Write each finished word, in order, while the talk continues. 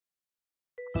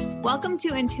Welcome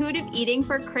to Intuitive Eating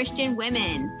for Christian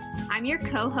Women. I'm your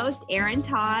co-host, Erin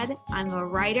Todd. I'm a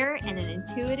writer and an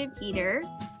intuitive eater.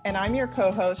 And I'm your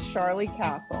co-host, Charlie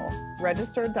Castle,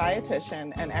 registered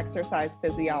dietitian and exercise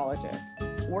physiologist.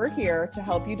 We're here to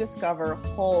help you discover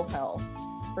whole health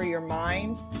for your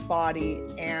mind, body,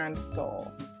 and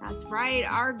soul. That's right.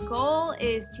 Our goal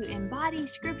is to embody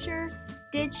scripture,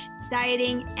 ditch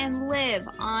dieting, and live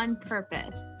on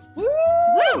purpose. Woo!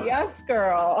 Woo! Yes,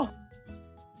 girl.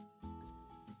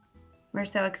 We're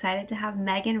so excited to have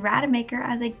Megan Rademacher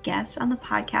as a guest on the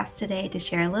podcast today to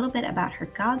share a little bit about her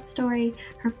God story,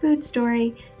 her food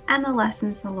story, and the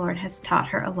lessons the Lord has taught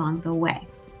her along the way.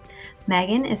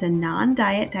 Megan is a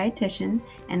non-diet dietitian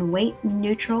and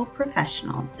weight-neutral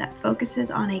professional that focuses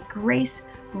on a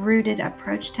grace-rooted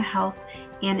approach to health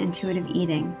and intuitive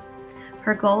eating.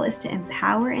 Her goal is to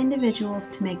empower individuals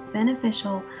to make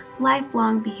beneficial,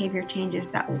 lifelong behavior changes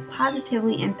that will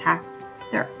positively impact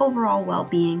their overall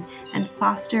well-being and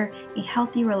foster a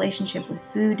healthy relationship with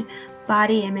food,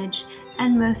 body image,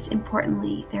 and most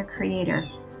importantly, their creator.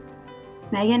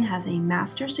 Megan has a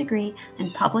master's degree in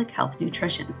public health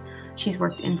nutrition. She's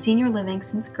worked in senior living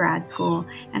since grad school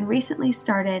and recently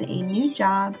started a new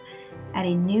job at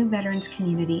a new veterans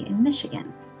community in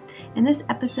Michigan. In this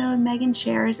episode, Megan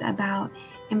shares about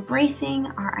embracing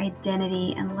our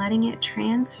identity and letting it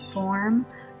transform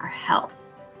our health.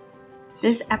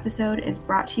 This episode is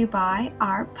brought to you by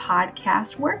our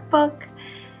podcast workbook.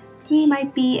 We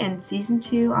might be in season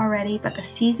 2 already, but the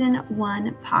season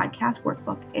 1 podcast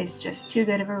workbook is just too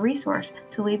good of a resource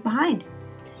to leave behind.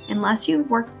 Unless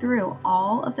you've worked through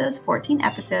all of those 14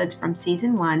 episodes from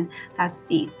season 1, that's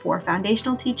the 4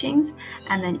 foundational teachings,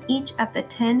 and then each of the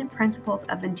 10 principles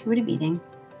of intuitive eating,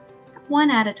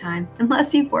 one at a time,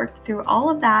 unless you've worked through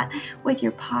all of that with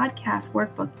your podcast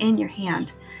workbook in your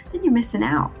hand, then you're missing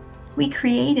out. We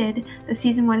created the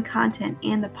season 1 content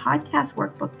and the podcast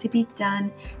workbook to be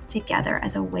done together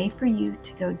as a way for you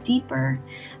to go deeper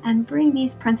and bring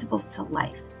these principles to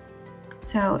life.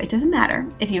 So it doesn't matter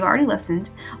if you've already listened,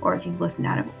 or if you've listened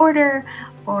out of order,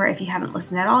 or if you haven't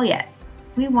listened at all yet.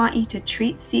 We want you to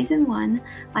treat season 1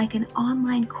 like an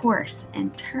online course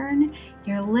and turn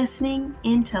your listening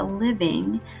into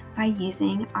living by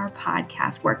using our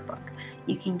podcast workbook.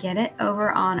 You can get it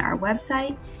over on our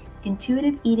website,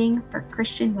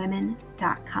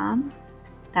 intuitiveeatingforchristianwomen.com.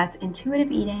 That's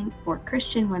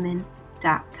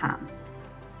intuitiveeatingforchristianwomen.com.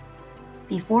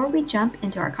 Before we jump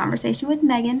into our conversation with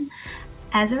Megan,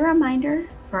 as a reminder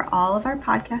for all of our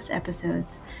podcast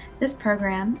episodes, this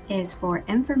program is for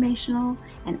informational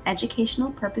and educational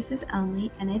purposes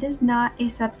only, and it is not a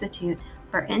substitute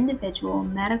for individual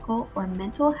medical or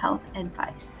mental health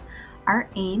advice. Our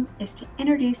aim is to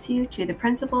introduce you to the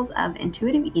principles of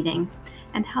intuitive eating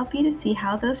and help you to see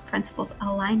how those principles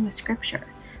align with Scripture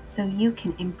so you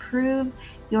can improve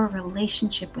your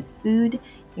relationship with food,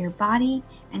 your body,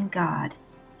 and God,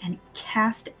 and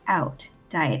cast out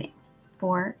dieting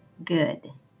for good.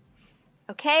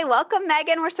 Okay, welcome,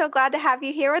 Megan. We're so glad to have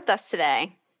you here with us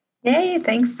today. Yay,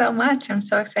 thanks so much. I'm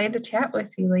so excited to chat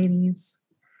with you ladies.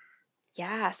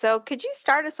 Yeah, so could you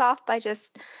start us off by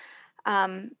just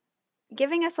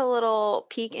giving us a little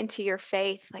peek into your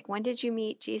faith? Like, when did you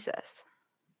meet Jesus?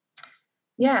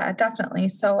 Yeah, definitely.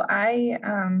 So I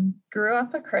grew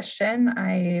up a Christian.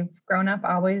 I've grown up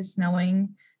always knowing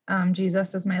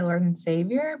Jesus as my Lord and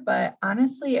Savior, but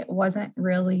honestly, it wasn't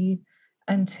really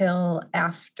until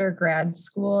after grad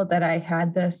school that I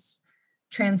had this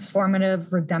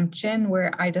transformative redemption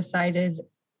where I decided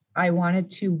I wanted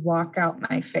to walk out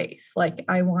my faith. Like,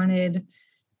 I wanted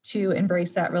to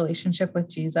embrace that relationship with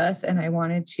Jesus, and I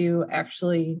wanted to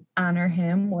actually honor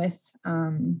him with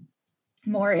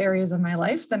more areas of my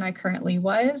life than I currently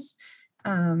was.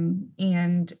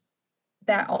 And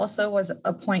that also was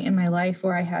a point in my life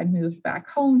where I had moved back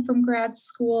home from grad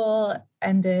school,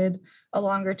 ended a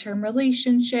longer term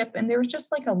relationship, and there was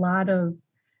just like a lot of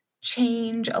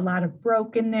change, a lot of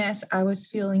brokenness. I was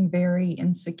feeling very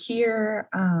insecure,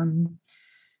 a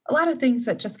lot of things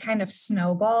that just kind of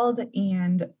snowballed,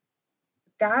 and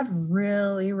God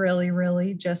really, really,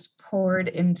 really just poured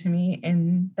into me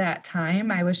in that time.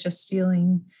 I was just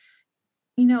feeling,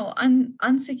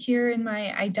 unsecure in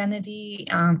my identity,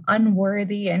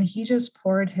 unworthy, and he just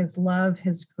poured his love,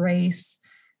 his grace.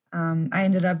 I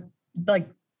ended up like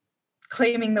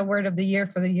claiming the word of the year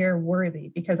for the year worthy,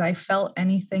 because I felt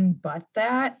anything but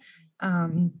that.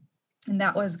 And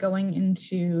that was going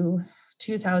into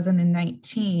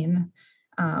 2019.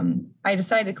 I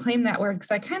decided to claim that word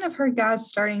because I kind of heard God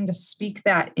starting to speak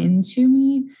that into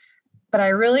me, but I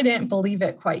really didn't believe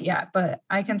it quite yet. But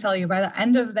I can tell you by the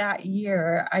end of that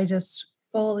year, I just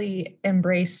fully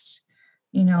embraced,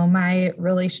 my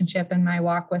relationship and my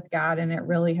walk with God. And it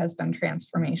really has been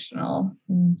transformational.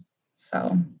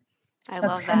 So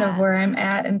that's kind of where I'm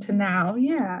at into now.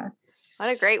 Yeah. What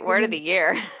a great word of the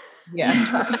year.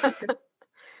 Yeah.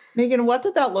 Megan, what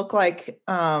did that look like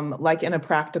in a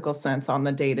practical sense on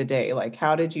the day-to-day? Like,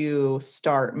 how did you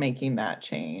start making that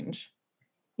change?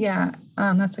 Yeah,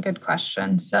 that's a good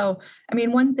question. So,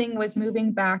 one thing was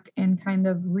moving back and kind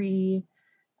of rooting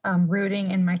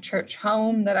in my church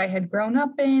home that I had grown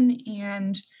up in.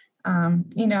 And,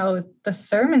 the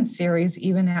sermon series,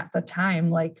 even at the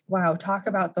time, like, wow, talk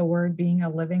about the word being a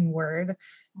living word.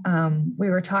 We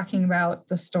were talking about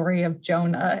the story of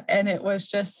Jonah, and it was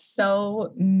just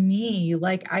so me.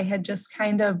 Like, I had just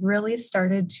kind of really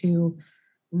started to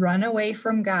run away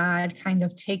from God, kind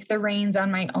of take the reins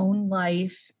on my own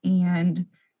life. And,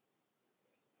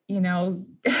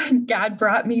 God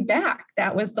brought me back.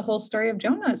 That was the whole story of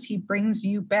Jonah, is he brings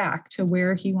you back to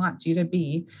where he wants you to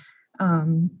be.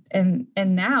 And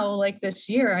now, like this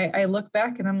year, I look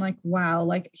back and I'm like, wow,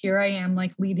 like here I am,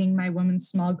 like leading my women's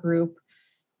small group,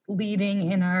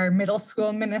 leading in our middle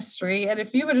school ministry. And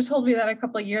if you would have told me that a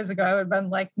couple of years ago, I would have been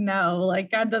like, no,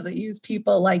 like God doesn't use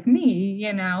people like me,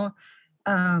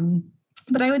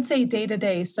 but I would say day to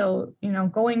day. So,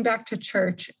 going back to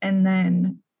church, and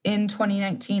then in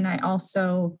 2019, I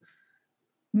also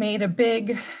made a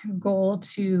big goal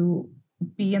to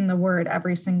be in the Word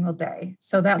every single day.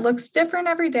 So that looks different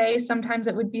every day. Sometimes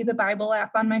it would be the Bible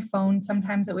app on my phone.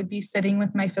 Sometimes it would be sitting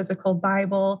with my physical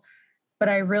Bible. But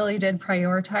I really did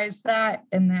prioritize that.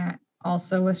 And that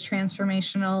also was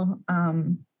transformational.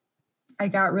 I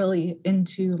got really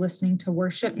into listening to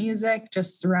worship music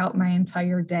just throughout my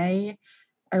entire day.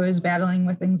 I was battling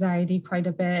with anxiety quite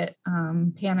a bit,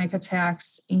 panic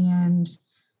attacks, and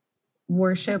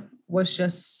worship was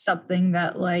just something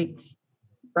that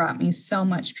brought me so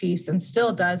much peace and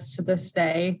still does to this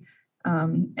day.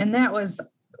 And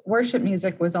worship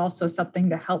music was also something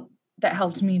that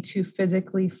helped me to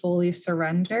physically fully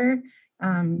surrender.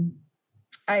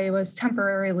 I was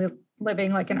temporarily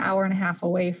living like an hour and a half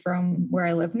away from where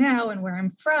I live now and where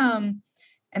I'm from.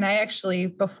 And I actually,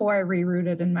 before I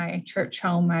rerouted in my church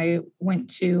home, I went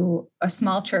to a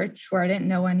small church where I didn't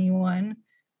know anyone,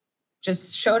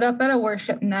 just showed up at a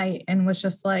worship night and was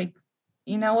just like,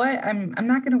 you know what, I'm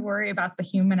not going to worry about the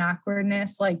human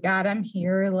awkwardness. Like, God, I'm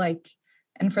here.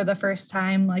 And for the first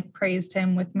time, praised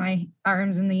him with my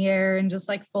arms in the air and just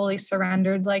fully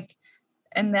surrendered.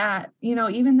 And that,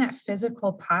 even that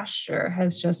physical posture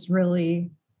has just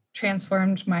really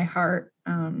transformed my heart.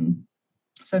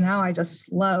 So now I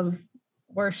just love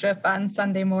worship on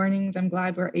Sunday mornings. I'm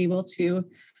glad we're able to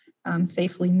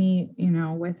safely meet,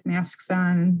 with masks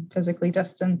on, physically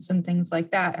distance and things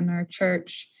like that in our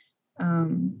church.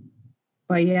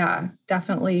 But yeah,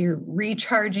 definitely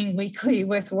recharging weekly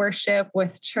with worship,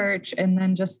 with church, and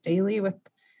then just daily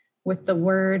with the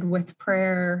word, with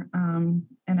prayer. And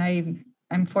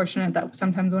I'm fortunate that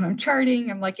sometimes when I'm charting,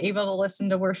 I'm able to listen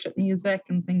to worship music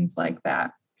and things like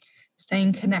that.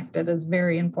 Staying connected is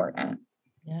very important.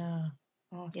 Yeah.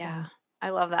 Awesome. Yeah.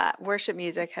 I love that. Worship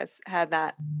music has had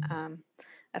that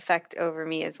effect over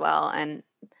me as well. And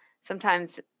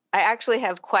sometimes I actually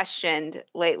have questioned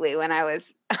lately when I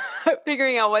was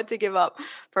figuring out what to give up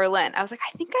for Lent. I was like,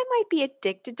 I think I might be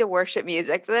addicted to worship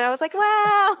music. But then I was like,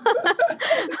 well,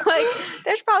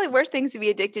 there's probably worse things to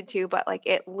be addicted to, but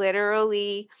it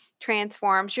literally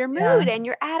transforms your mood and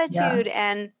your attitude.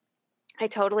 Yeah. And I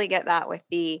totally get that with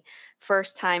the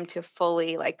first time to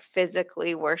fully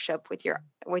physically worship with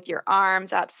your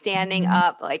arms up, standing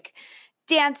up,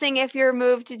 dancing if you're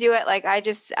moved to do it.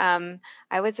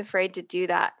 I was afraid to do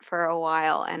that for a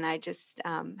while, and I just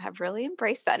have really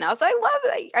embraced that now. So I love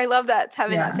that. I love that it's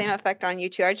having that same effect on you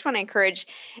too. I just want to encourage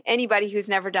anybody who's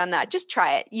never done that, just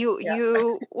try it.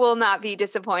 You will not be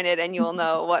disappointed, and you'll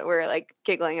know what we're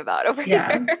giggling about over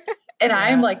here. And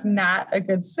I'm not a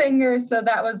good singer. So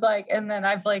that was and then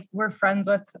we're friends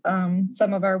with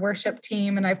some of our worship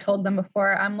team. And I've told them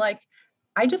before, I'm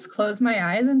I just close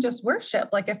my eyes and just worship.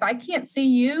 If I can't see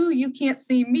you, you can't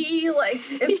see me.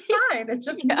 It's fine. It's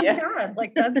just me and God.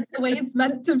 That's the way it's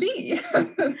meant to be.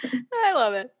 I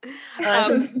love it.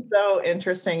 So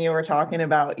interesting. You were talking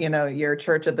about, your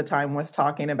church at the time was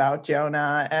talking about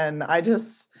Jonah. And I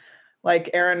just,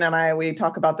 Erin and I, we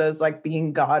talk about those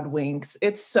being God winks.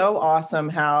 It's so awesome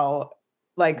how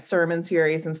sermon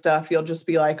series and stuff, you'll just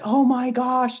be oh my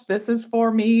gosh, this is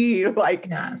for me.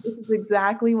 This is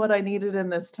exactly what I needed in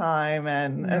this time.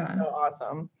 And it's so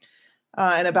awesome.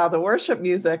 And about the worship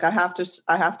music, I have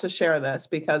to share this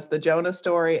because the Jonah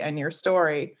story and your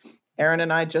story, Aaron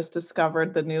and I just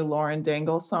discovered the new Lauren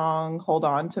Daigle song, Hold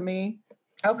On to Me.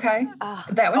 Okay. Oh,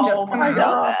 That one just oh come my out.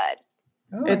 God.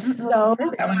 good. Oh, It's I don't know so if I've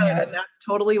heard that one good. yet. And that's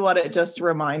totally what it just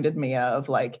reminded me of.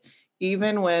 Like,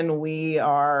 even when we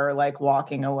are like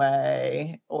walking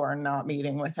away or not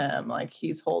meeting with him, like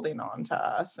he's holding on to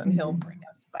us and he'll bring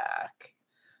us back.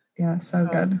 Yeah, so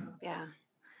good. Yeah.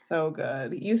 So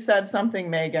good. You said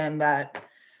something, Megan, that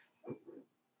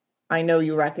I know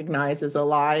you recognize as a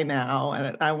lie now,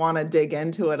 and I want to dig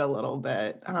into it a little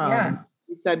bit. Yeah.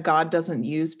 You said God doesn't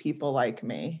use people like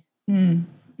me.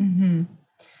 Mm-hmm.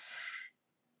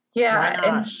 Yeah, Why not?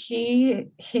 and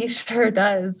he sure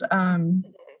does.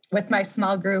 With my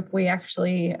small group, we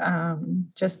actually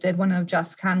just did one of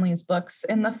Jess Conley's books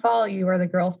in the fall. You Are the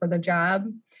Girl for the Job.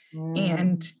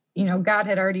 And, you know, God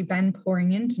had already been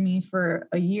pouring into me for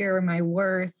a year, my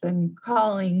worth and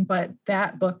calling. But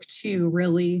that book too,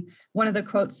 really, one of the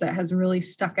quotes that has really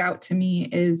stuck out to me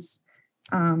is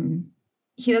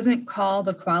he doesn't call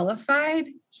the qualified,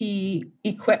 he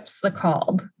equips the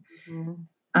called.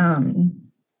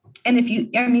 And if you,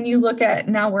 I mean, you look at,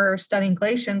 now we're studying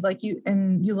Galatians, like you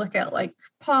look at like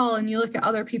Paul and you look at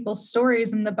other people's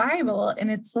stories in the Bible,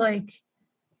 and it's like,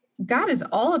 God is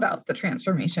all about the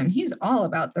transformation. He's all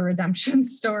about the redemption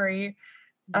story.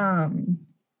 And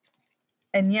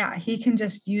yeah, he can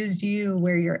just use you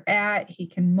where you're at. He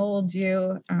can mold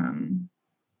you.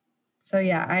 So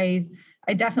yeah, I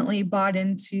definitely bought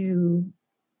into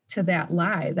that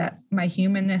lie that my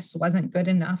humanness wasn't good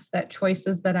enough, that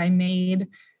choices that I made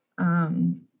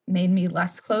made me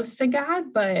less close to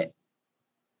God, but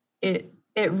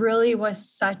it really was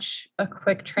such a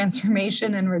quick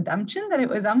transformation and redemption that it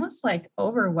was almost like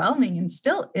overwhelming, and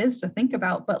still is to think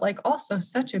about, but like also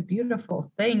such a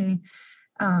beautiful thing.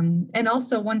 And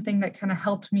also one thing that kind of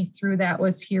helped me through that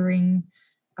was hearing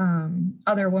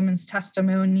other women's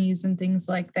testimonies and things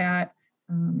like that,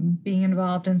 being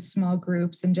involved in small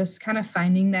groups and just kind of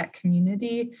finding that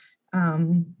community.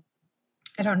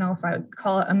 I don't know if I would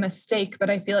call it a mistake, but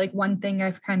I feel like one thing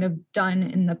I've kind of done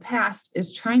in the past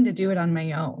is trying to do it on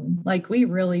my own. Like we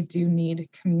really do need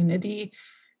community,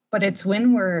 but it's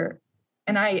when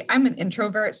and I'm an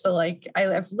introvert. So like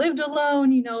I've lived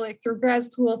alone, you know, like through grad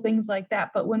school, things like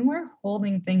that. But when we're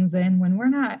holding things in, when we're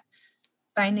not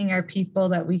finding our people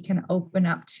that we can open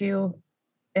up to,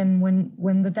 and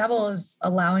when the devil is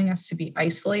allowing us to be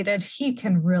isolated, he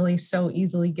can really so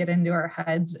easily get into our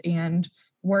heads and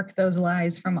work those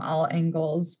lies from all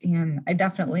angles. And I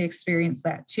definitely experienced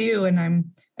that too. And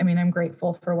I'm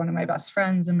grateful for one of my best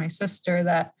friends and my sister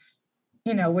that,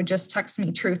 you know, would just text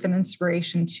me truth and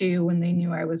inspiration too when they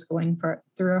knew I was going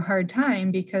through a hard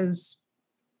time, because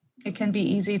it can be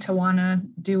easy to want to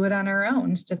do it on our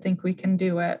own, to think we can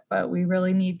do it, but we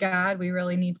really need God. We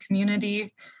really need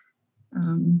community.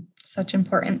 Such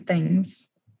important things.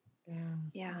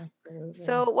 Yeah. Absolutely.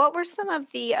 So what were some of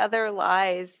the other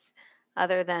lies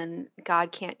other than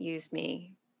God can't use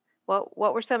me? What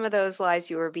were some of those lies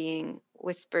you were being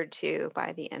whispered to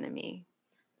by the enemy?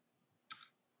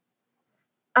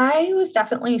 I was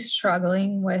definitely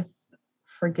struggling with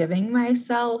forgiving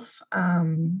myself.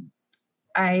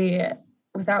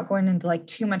 Without going into like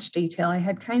too much detail, I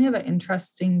had kind of an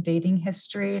interesting dating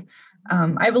history.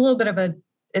 I have a little bit of an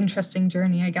interesting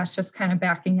journey, I guess, just kind of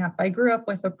backing up. I grew up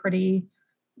with a pretty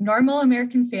normal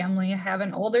American family. I have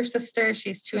an older sister.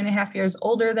 She's 2.5 years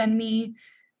older than me.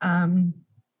 And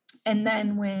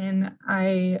then when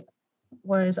I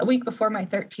was a week before my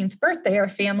 13th birthday, our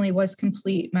family was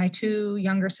complete. My 2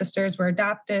 younger sisters were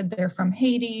adopted. They're from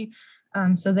Haiti.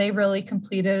 So they really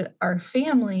completed our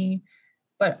family,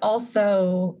 but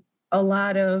also a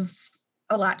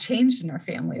lot changed in our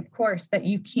family, of course, that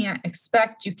you can't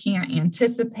expect, you can't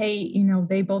anticipate. You know,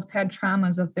 they both had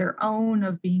traumas of their own,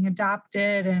 of being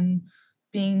adopted and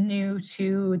being new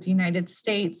to the United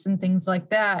States and things like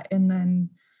that. And then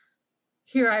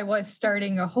here I was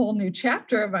starting a whole new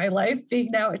chapter of my life,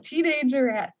 being now a teenager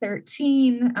at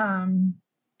 13.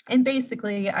 And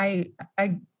basically I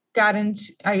got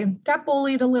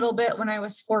bullied a little bit when I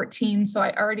was 14. So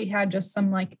I already had just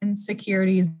some like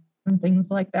insecurities and things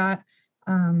like that.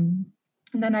 And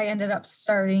then I ended up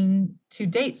starting to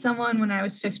date someone when I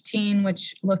was 15,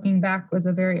 which looking back was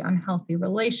a very unhealthy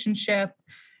relationship,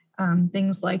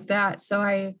 things like that. So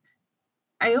I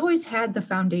always had the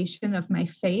foundation of my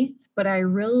faith, but I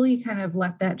really kind of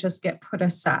let that just get put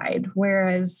aside.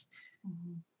 Whereas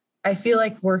I feel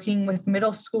like working with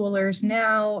middle schoolers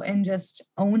now and just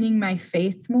owning my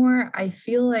faith more, I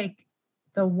feel like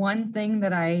the one thing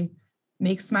that I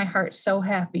makes my heart so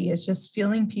happy is just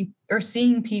feeling people or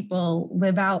seeing people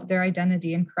live out their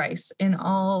identity in Christ in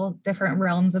all different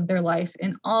realms of their life,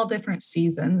 in all different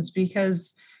seasons,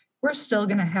 because we're still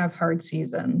going to have hard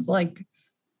seasons. Like,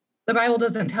 the Bible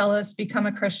doesn't tell us become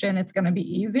a Christian, it's going to be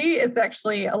easy. It's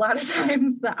actually a lot of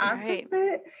times the opposite.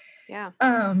 Right. Yeah.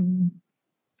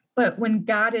 But when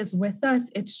God is with us,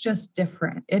 it's just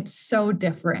different. It's so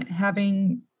different,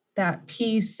 having that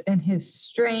peace and his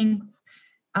strength.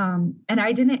 And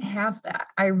I didn't have that.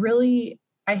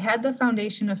 I had the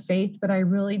foundation of faith, but I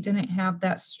really didn't have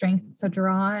that strength to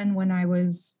draw on when I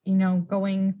was,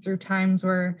 going through times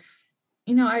where,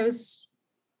 I was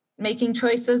making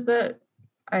choices that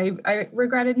I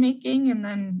regretted making. And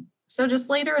then, so just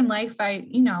later in life,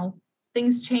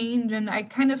 things change, and I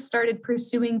kind of started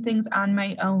pursuing things on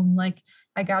my own. Like,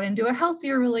 I got into a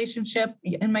healthier relationship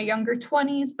in my younger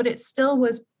 20s, but it still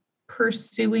was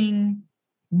pursuing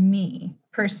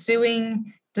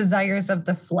desires of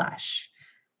the flesh.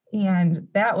 And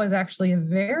that was actually a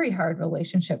very hard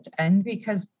relationship to end,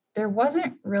 because there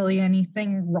wasn't really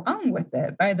anything wrong with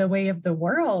it by the way of the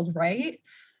world, right?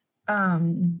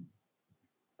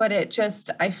 But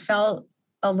I felt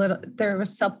there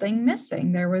was something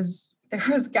missing. There was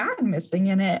God missing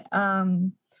in it.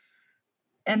 And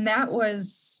that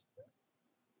was,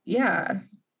 I'm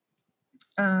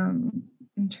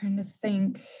trying to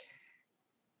think.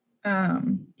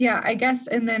 I guess.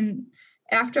 And then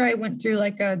after I went through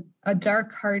like a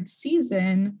dark, hard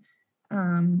season,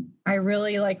 I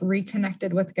really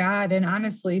reconnected with God. And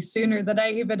honestly, sooner than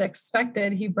I even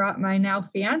expected, he brought my now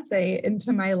fiance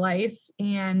into my life.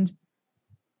 And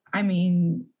I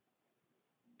mean,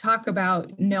 talk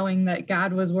about knowing that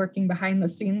God was working behind the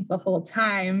scenes the whole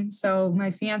time. So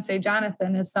my fiance,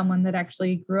 Jonathan, is someone that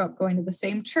actually grew up going to the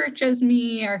same church as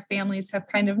me. Our families have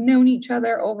kind of known each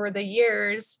other over the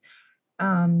years.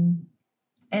 And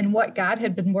what God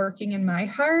had been working in my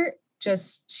heart,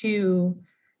 just to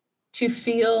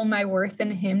feel my worth in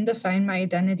him, to find my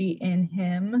identity in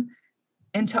him,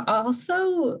 and to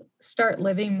also start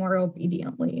living more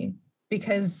obediently,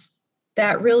 because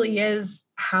that really is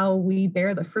how we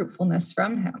bear the fruitfulness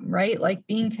from him, right? Like,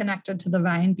 being connected to the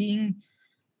vine, being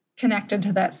connected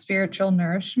to that spiritual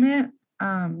nourishment.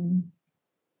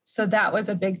 So that was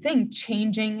a big thing,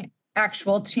 changing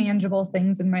actual tangible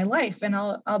things in my life. And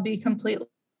I'll be completely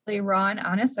raw and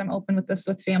honest. I'm open with this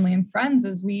with family and friends,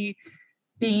 as we,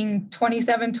 being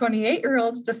 27,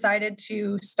 28-year-olds, decided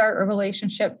to start a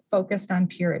relationship focused on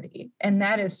purity. And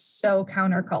that is so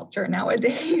counterculture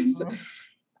nowadays.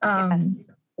 Yes.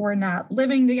 We're not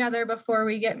living together before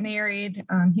we get married.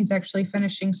 He's actually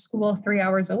finishing school 3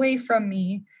 hours away from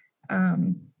me.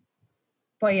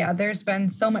 But yeah, there's been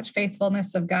so much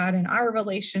faithfulness of God in our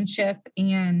relationship,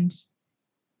 and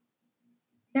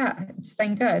yeah, it's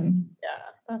been good. Yeah,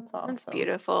 that's awesome. That's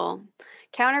beautiful.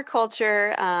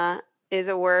 Counterculture is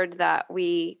a word that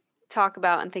we talk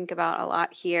about and think about a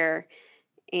lot here.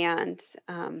 And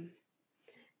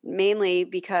mainly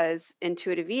because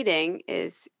intuitive eating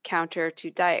is counter to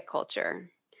diet culture.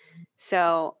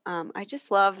 So I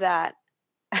just love that.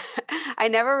 I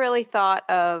never really thought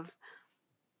of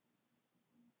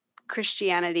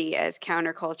Christianity as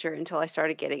counterculture until I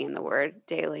started getting in the word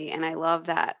daily. And I love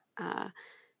that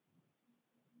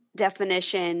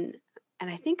definition. And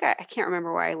I think I can't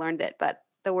remember where I learned it, but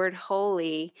the word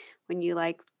holy, when you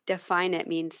define it,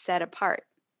 means set apart.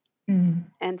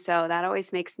 And so that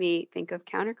always makes me think of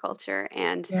counterculture.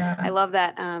 And I love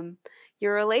that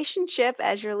your relationship,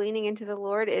 as you're leaning into the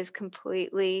Lord, is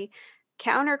completely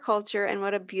counterculture, and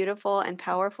what a beautiful and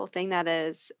powerful thing that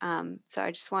is. So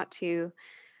I just want to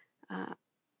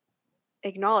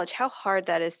acknowledge how hard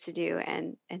that is to do,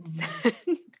 and give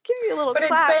you a little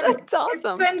clap. That's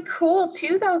awesome. It's been cool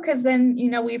too, though, because then,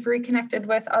 we've reconnected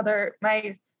with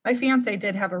my fiance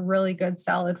did have a really good,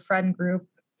 solid friend group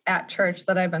at church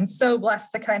that I've been so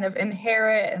blessed to kind of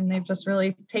inherit, and they've just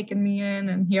really taken me in.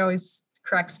 And he always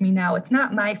corrects me now, it's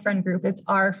not my friend group, it's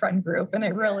our friend group. And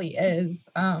it really is.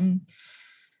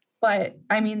 But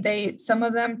I mean, some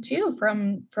of them too,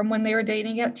 from when they were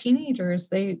dating at teenagers,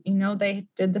 they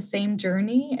did the same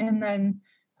journey. And then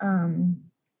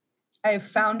I've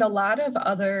found a lot of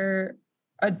other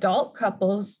adult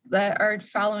couples that are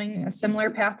following a similar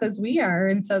path as we are.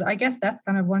 And so I guess that's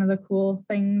kind of one of the cool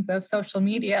things of social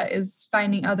media, is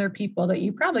finding other people that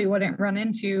you probably wouldn't run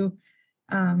into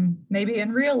maybe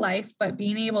in real life, but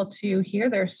being able to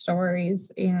hear their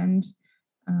stories and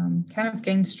kind of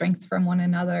gain strength from one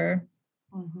another.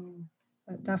 Mm-hmm.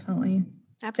 But definitely.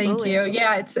 Absolutely. Thank you.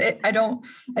 Yeah, I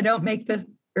don't make this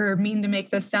or mean to make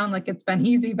this sound like it's been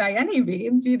easy by any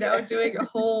means, doing a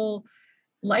whole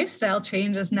lifestyle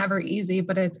change is never easy,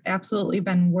 but it's absolutely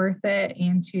been worth it.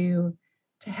 And to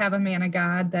have a man of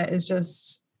God that is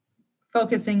just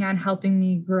focusing on helping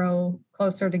me grow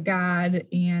closer to God,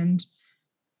 and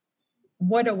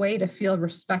what a way to feel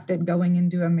respected going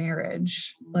into a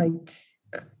marriage. Like,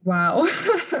 wow.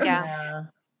 Yeah.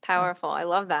 Powerful. I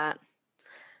love that.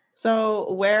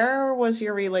 So where was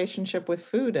your relationship with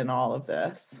food in all of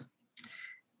this?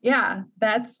 Yeah,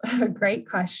 that's a great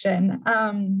question.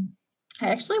 I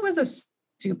actually was a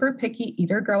super picky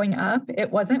eater growing up.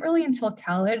 It wasn't really until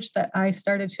college that I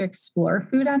started to explore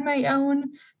food on my own,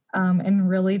 and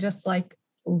really just like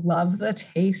love the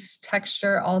taste,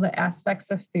 texture, all the aspects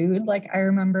of food. Like I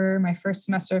remember my first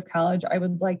semester of college, I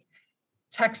would like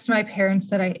text my parents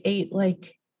that I ate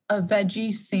like a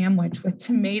veggie sandwich with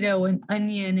tomato and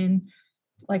onion and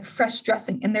like fresh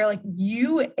dressing. And they're like,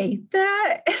 you ate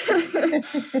that?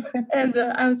 And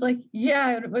I was like,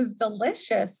 yeah, it was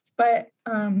delicious. But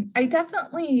I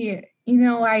definitely,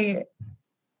 I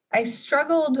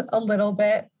struggled a little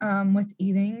bit with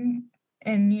eating,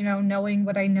 and, knowing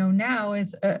what I know now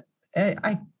is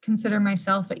I consider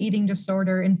myself an eating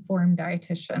disorder informed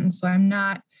dietitian. So I'm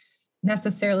not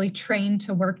necessarily trained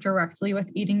to work directly with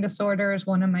eating disorders.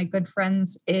 One of my good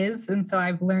friends is, and so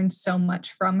I've learned so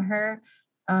much from her.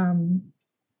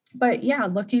 But yeah,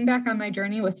 looking back on my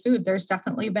journey with food, there's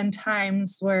definitely been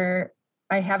times where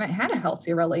I haven't had a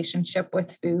healthy relationship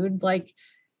with food. Like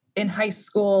in high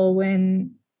school,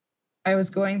 when I was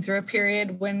going through a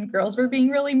period when girls were being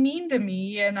really mean to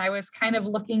me, and I was kind of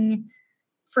looking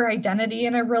for identity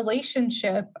in a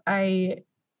relationship. I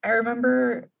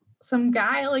remember some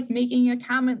guy like making a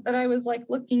comment that I was like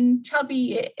looking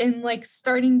chubby and like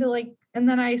starting to like, and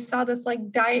then I saw this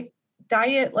like diet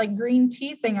like green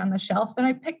tea thing on the shelf, and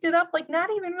I picked it up, like not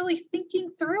even really thinking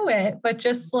through it, but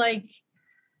just like,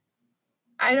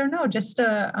 I don't know, just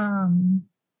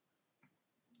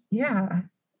yeah.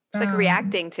 It's like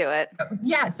reacting to it.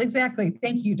 Yes, exactly.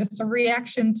 Thank you. Just a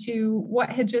reaction to what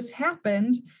had just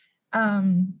happened.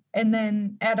 And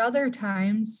then at other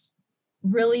times,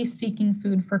 really seeking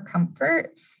food for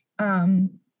comfort, and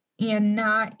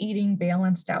not eating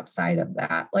balanced outside of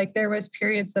that. Like there was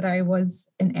periods that I was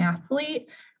an athlete.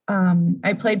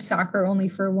 I played soccer only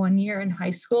for 1 year in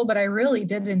high school, but I really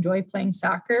did enjoy playing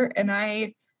soccer. And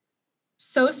I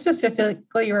so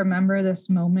specifically remember this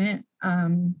moment.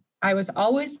 I was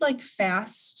always like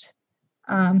fast.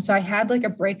 So I had like a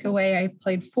breakaway. I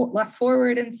played left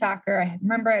forward in soccer. I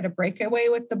remember I had a breakaway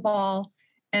with the ball,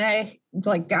 and I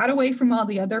like got away from all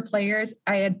the other players.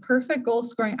 I had perfect goal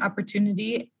scoring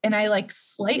opportunity, and I like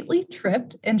slightly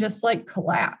tripped and just like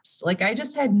collapsed. Like I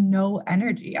just had no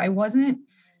energy. I wasn't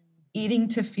eating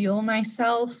to fuel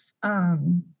myself. I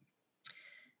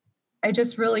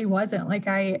just really wasn't. Like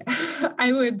I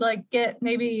would like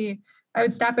I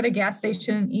would stop at a gas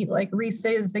station and eat like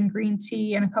Reese's and green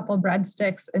tea and a couple of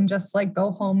breadsticks and just like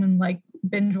go home and like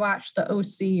binge watch the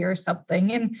OC or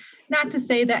something. And not to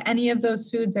say that any of those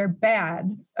foods are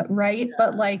bad, right? Yeah.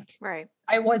 But like, right.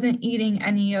 I wasn't eating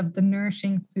any of the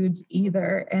nourishing foods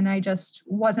either. And I just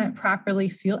wasn't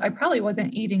properly I probably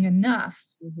wasn't eating enough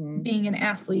being an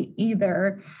athlete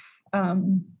either.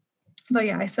 But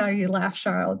yeah, I saw you laugh,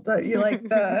 Charlotte. You like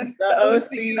the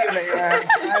OC, man.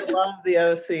 I love the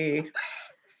OC.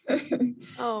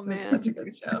 Oh man, such a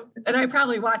good show. And I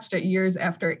probably watched it years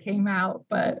after it came out,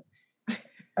 but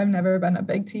I've never been a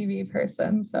big TV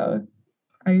person, so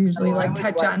I usually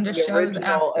catch on to shows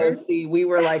after. OC, we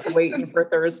were like waiting for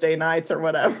Thursday nights or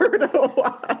whatever to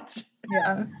watch.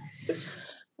 Yeah.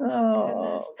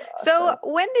 Oh. So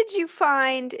when did you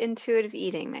find intuitive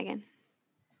eating, Megan?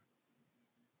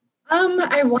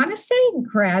 I want to say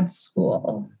grad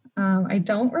school. I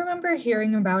don't remember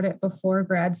hearing about it before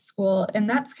grad school. And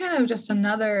that's kind of just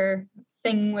another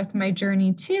thing with my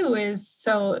journey too, is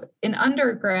so in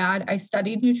undergrad, I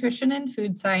studied nutrition and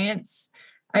food science.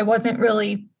 I was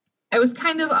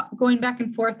kind of going back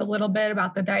and forth a little bit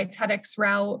about the dietetics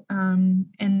route. And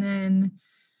then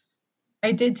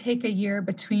I did take a year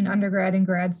between undergrad and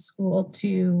grad school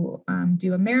to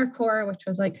do AmeriCorps, which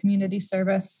was like community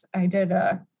service. I did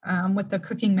with the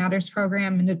Cooking Matters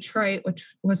program in Detroit,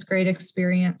 which was a great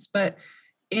experience. But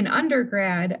in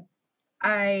undergrad,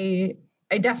 I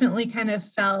definitely kind of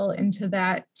fell into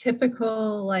that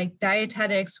typical like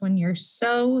dietetics. When you're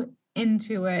so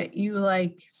into it, you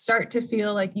like start to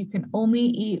feel like you can only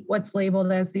eat what's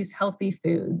labeled as these healthy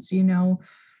foods,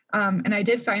 and I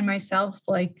did find myself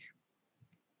like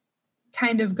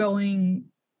kind of going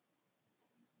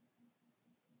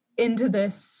into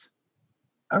this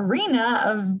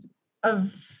arena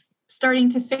of starting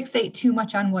to fixate too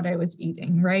much on what I was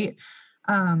eating, right?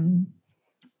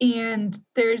 And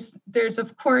there's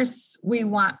of course, we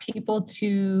want people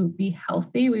to be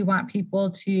healthy. We want people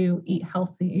to eat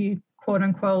healthy, quote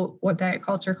unquote, what diet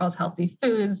culture calls healthy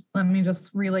foods. Let me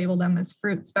just relabel them as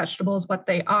fruits, vegetables, what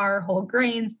they are, whole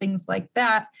grains, things like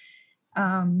that.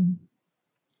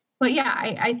 But yeah,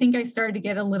 I think I started to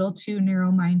get a little too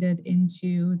narrow-minded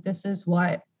into this is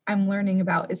what I'm learning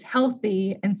about is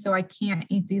healthy. And so I can't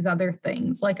eat these other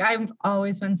things. Like I've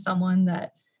always been someone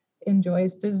that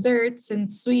enjoys desserts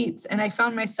and sweets. And I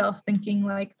found myself thinking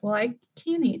like, well, I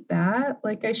can't eat that.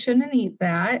 Like I shouldn't eat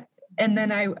that. And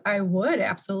then I would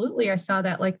absolutely, I saw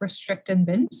that like restrict and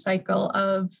binge cycle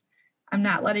of I'm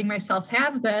not letting myself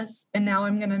have this. And now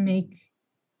I'm going to make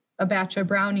a batch of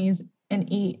brownies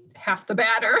and eat half the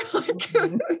batter.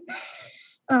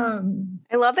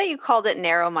 I love that you called it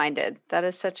narrow-minded. That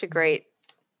is such a great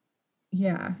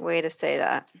way to say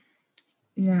that.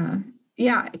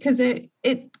 Yeah, because it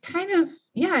kind of,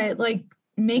 it like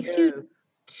makes you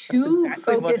too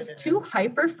focused, too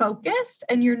hyper focused,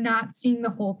 and you're not seeing the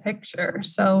whole picture.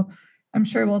 So I'm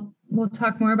sure we'll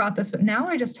talk more about this, but now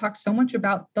I just talked so much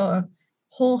about the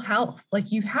whole health.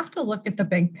 Like you have to look at the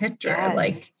big picture. Yes.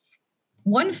 Like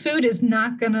one food is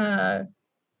not gonna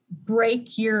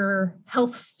break your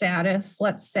health status,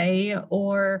 let's say,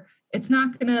 or it's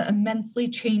not gonna immensely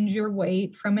change your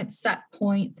weight from its set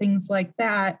point, things like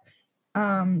that.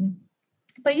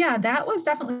 But yeah, that was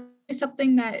definitely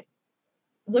something that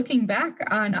looking back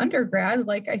on undergrad,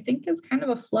 like I think is kind of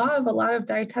a flaw of a lot of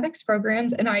dietetics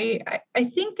programs. And I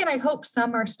think, and I hope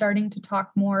some are starting to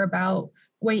talk more about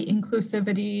weight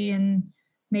inclusivity and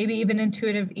maybe even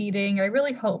intuitive eating. I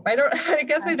really hope. I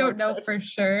guess I don't know for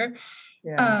sure.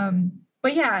 Yeah.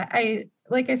 But yeah, I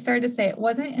started to say, it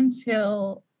wasn't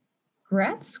until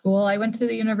grad school, I went to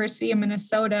the University of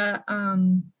Minnesota,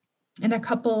 and a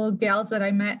couple of gals that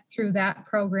I met through that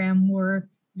program were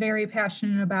very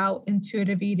passionate about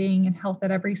intuitive eating and health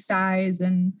at every size.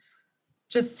 And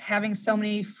just having so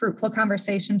many fruitful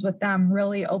conversations with them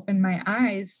really opened my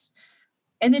eyes.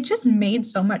 And it just made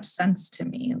so much sense to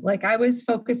me. Like I was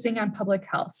focusing on public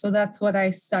health. So that's what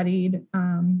I studied.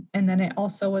 And then it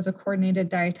also was a coordinated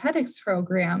dietetics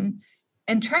program,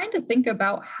 and trying to think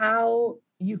about how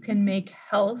you can make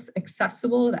health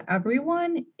accessible to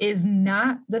everyone is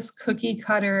not this cookie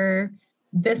cutter.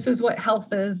 This is what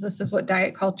health is. This is what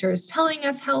diet culture is telling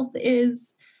us health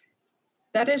is.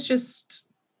 That is just,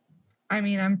 I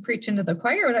mean, I'm preaching to the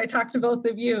choir when I talk to both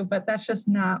of you, but that's just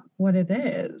not what it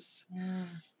is.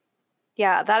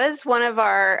 Yeah, that is one of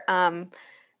our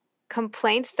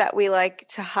complaints that we like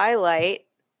to highlight.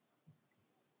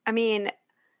 I mean,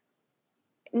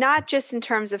 not just in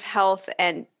terms of health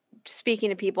and speaking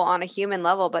to people on a human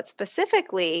level, but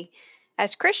specifically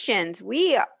as Christians,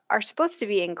 we are supposed to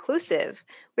be inclusive.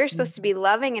 We're supposed to be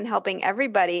loving and helping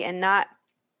everybody and not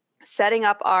setting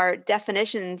up our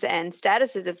definitions and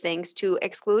statuses of things to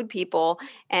exclude people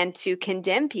and to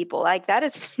condemn people. Like that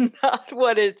is not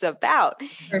what it's about.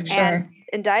 For sure.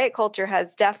 And diet culture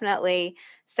has definitely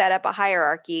set up a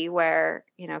hierarchy where,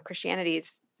 Christianity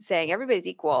is saying everybody's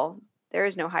equal. There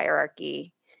is no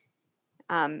hierarchy.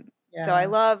 So I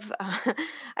love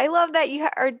that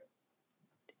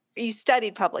you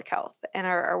studied public health and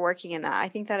are working in that. I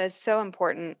think that is so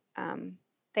important.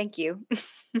 Thank you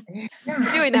for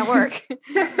doing that work.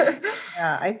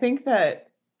 Yeah, I think that,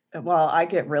 well, I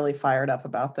get really fired up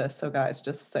about this. So guys,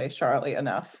 just say Charlie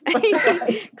enough.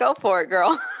 Go for it,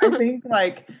 girl. I think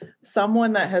like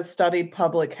someone that has studied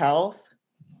public health,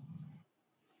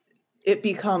 it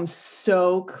becomes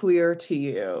so clear to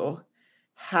you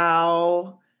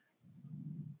how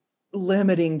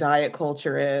limiting diet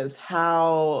culture is,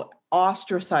 how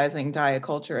ostracizing diet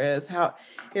culture is, how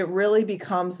it really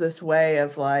becomes this way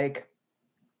of like,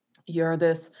 you're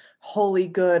this holy,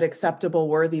 good, acceptable,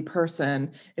 worthy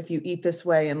person if you eat this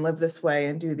way and live this way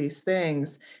and do these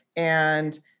things.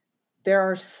 And there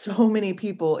are so many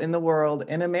people in the world,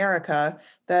 in America,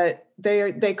 that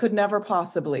they could never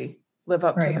possibly live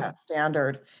up to that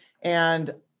standard.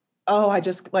 And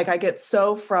I get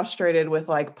so frustrated with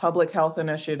like public health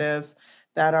initiatives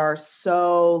that are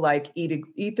so like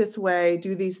eat this way,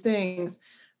 do these things,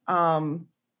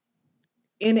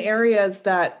 in areas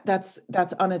that's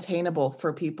unattainable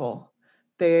for people.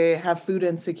 They have food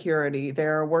insecurity.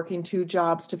 They're working 2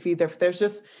 jobs to feed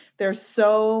there's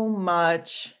so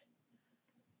much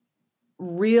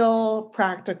real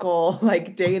practical,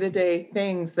 like day-to-day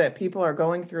things that people are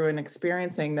going through and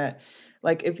experiencing that,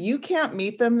 like, if you can't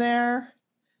meet them there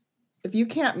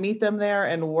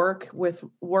and work with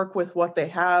what they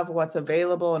have, what's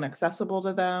available and accessible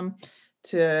to them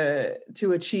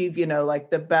to achieve,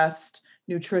 like the best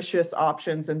nutritious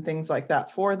options and things like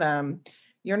that for them,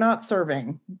 you're not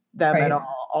serving them Right. at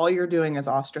all. All you're doing is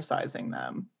ostracizing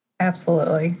them.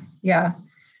 Absolutely. Yeah.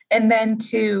 And then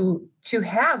to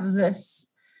have this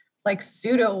like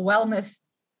pseudo wellness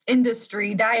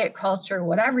industry, diet culture,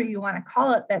 whatever you want to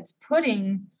call it, that's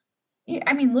putting,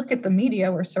 I mean, look at the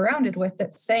media we're surrounded with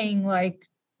that's saying like,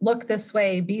 look this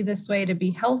way, be this way to be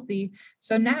healthy.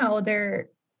 So now they're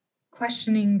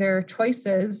questioning their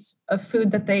choices of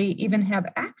food that they even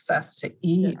have access to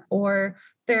eat, or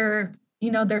they're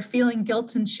feeling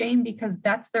guilt and shame because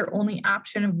that's their only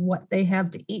option of what they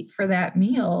have to eat for that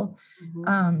meal.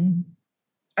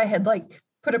 I had like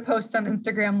put a post on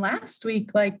Instagram last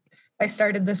week, like I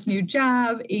started this new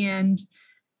job and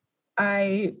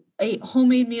I ate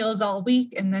homemade meals all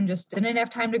week and then just didn't have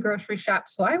time to grocery shop.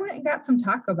 So I went and got some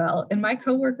Taco Bell, and my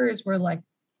coworkers were like,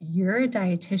 "You're a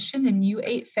dietitian and you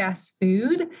ate fast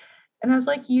food?" And I was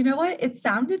like, you know what? It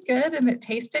sounded good and it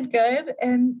tasted good.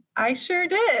 And I sure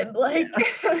did. Like,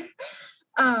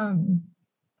 and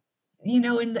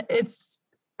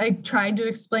I tried to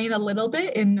explain a little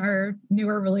bit in our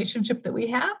newer relationship that we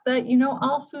have that,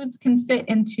 all foods can fit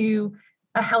into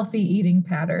a healthy eating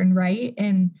pattern, right?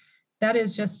 And that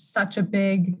is just such a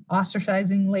big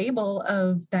ostracizing label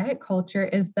of diet culture,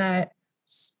 is that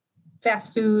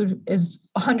fast food is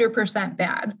 100%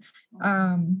 bad.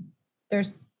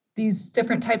 There's these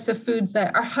different types of foods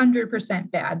that are 100%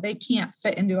 bad. They can't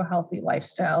fit into a healthy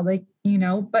lifestyle.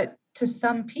 But to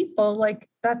some people, like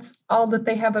that's all that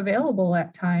they have available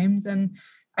at times. And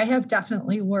I have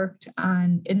definitely worked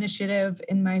on initiative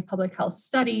in my public health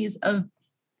studies of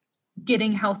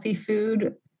getting healthy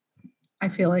food. I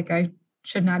feel like I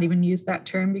should not even use that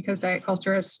term because diet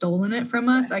culture has stolen it from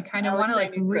us. I kind of want to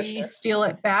like re-steal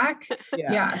it back.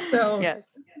 Yeah.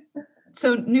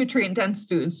 So nutrient dense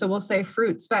foods. So we'll say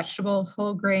fruits, vegetables,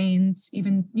 whole grains,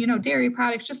 even, dairy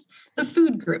products, just the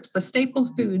food groups, the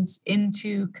staple foods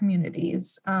into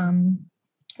communities,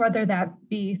 whether that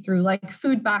be through like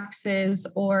food boxes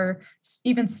or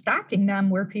even stocking them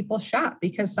where people shop,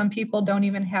 because some people don't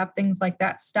even have things like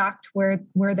that stocked where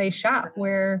they shop,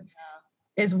 where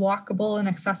is walkable and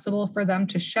accessible for them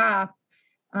to shop.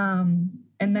 And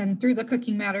then through the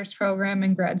Cooking Matters program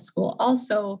in grad school,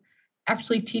 also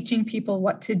actually teaching people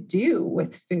what to do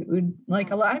with food. Like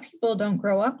a lot of people don't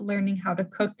grow up learning how to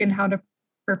cook and how to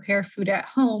prepare food at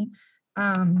home.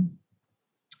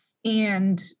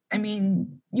 And I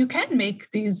mean, you can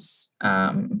make these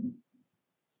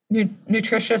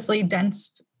nutritiously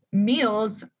dense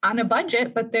meals on a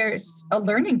budget, but there's a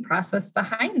learning process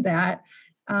behind that.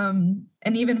 And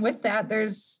even with that,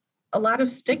 there's a lot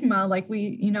of stigma. Like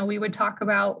we would talk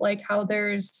about like how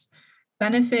there's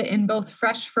benefit in both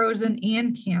fresh, frozen,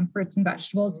 and canned fruits and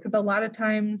vegetables, because a lot of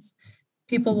times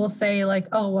people will say like,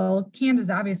 oh, well, canned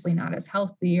is obviously not as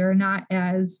healthy or not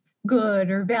as good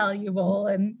or valuable.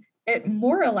 And it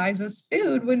moralizes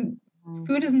food when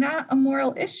food is not a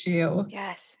moral issue.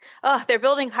 Yes. Oh, they're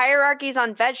building hierarchies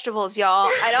on vegetables, y'all.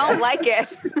 I don't like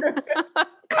it.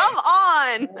 Come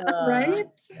on. Right?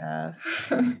 Yes.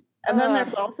 And then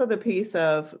there's also the piece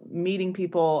of meeting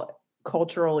people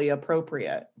culturally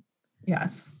appropriate.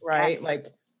 Yes. Right. Yes. Like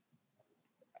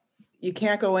you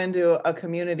can't go into a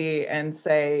community and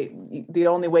say the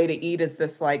only way to eat is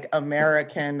this like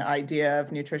American idea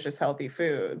of nutritious, healthy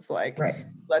foods. Like,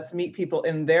 let's meet people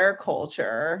in their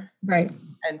culture, right,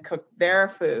 and cook their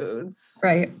foods,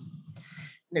 right,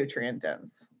 nutrient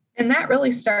dense. And that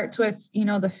really starts with,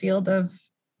 the field of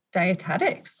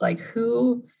dietetics. Like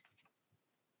who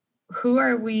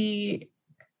are we?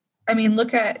 I mean,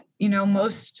 look at,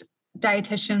 most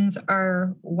dietitians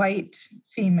are white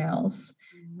females.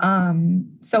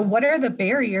 So what are the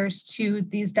barriers to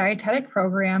these dietetic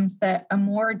programs that a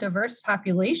more diverse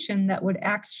population that would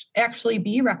actually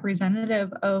be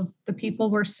representative of the people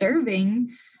we're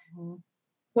serving?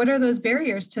 What are those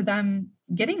barriers to them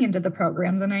getting into the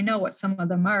programs? And I know what some of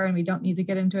them are, and we don't need to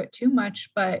get into it too much,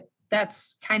 but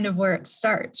that's kind of where it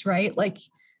starts, right? Like,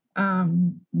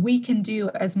 we can do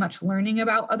as much learning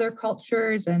about other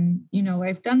cultures. And,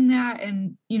 I've done that.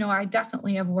 And, I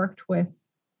definitely have worked with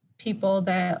people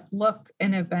that look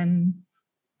and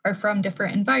are from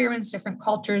different environments, different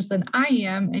cultures than I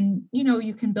am. And,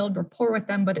 you can build rapport with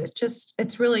them, but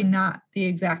it's really not the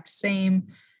exact same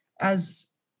as,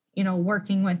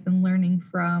 working with and learning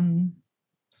from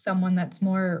someone that's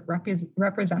more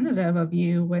representative of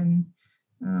you. When,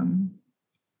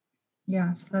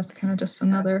 so that's kind of just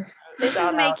another. This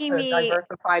is making me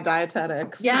diversify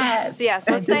dietetics. Yes.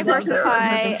 Let's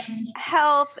diversify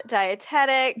health,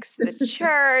 dietetics, the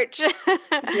church,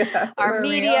 our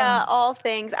media, all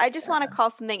things. I just want to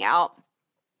call something out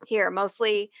here,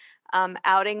 mostly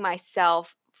outing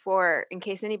myself in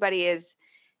case anybody is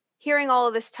hearing all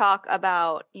of this talk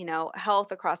about,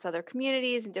 health across other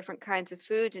communities and different kinds of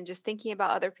foods and just thinking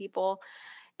about other people,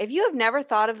 if you have never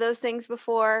thought of those things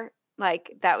before,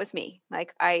 like that was me.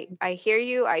 Like I hear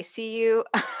you, I see you.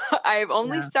 I've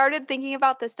only started thinking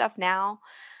about this stuff now,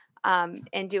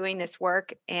 and doing this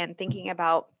work and thinking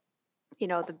about,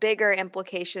 the bigger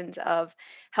implications of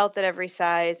health at every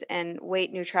size and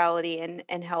weight neutrality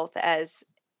and health as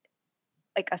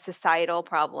like a societal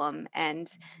problem,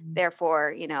 and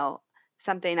therefore,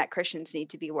 something that Christians need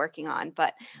to be working on.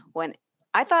 But when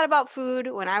I thought about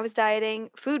food, when I was dieting,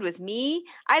 food was me.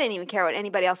 I didn't even care what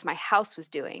anybody else in my house was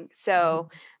doing. So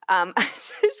I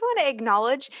just want to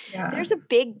acknowledge there's a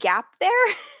big gap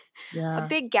there, a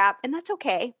big gap, and that's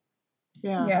okay.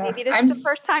 Maybe this is the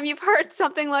first time you've heard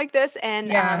something like this,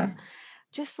 and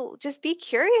just be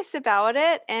curious about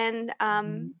it, and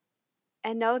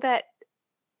know that,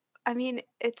 I mean,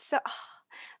 it's so,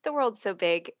 the world's so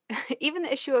big. Even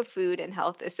the issue of food and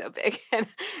health is so big. And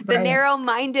the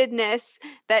narrow-mindedness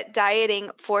that dieting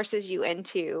forces you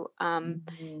into,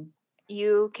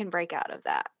 you can break out of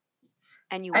that,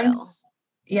 and you will.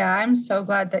 I'm so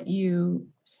glad that you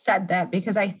said that,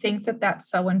 because I think that that's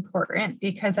so important,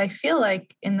 because I feel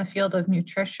like in the field of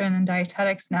nutrition and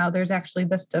dietetics now, there's actually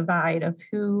this divide of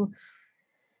who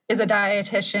is a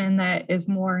dietitian that is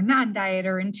more non-diet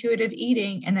or intuitive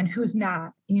eating, and then who's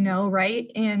not,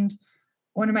 right? And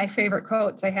one of my favorite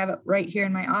quotes, I have it right here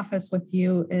in my office with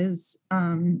you, is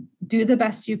do the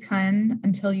best you can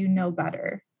until you know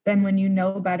better. Then when you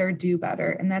know better, do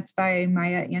better. And that's by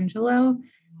Maya Angelou.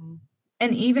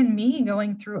 And even me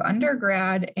going through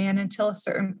undergrad and until a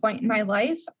certain point in my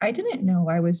life, I didn't know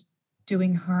I was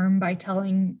doing harm by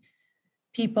telling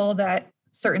people that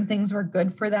certain things were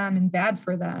good for them and bad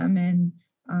for them. And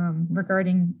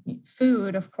regarding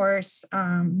food, of course.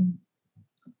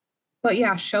 But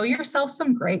yeah, show yourself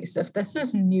some grace. If this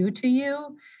is new to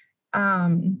you,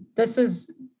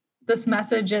 this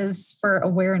message is for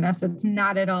awareness. It's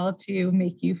not at all to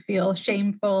make you feel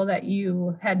shameful that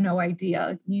you had no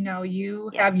idea. You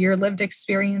have your lived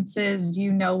experiences,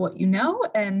 you know what you know,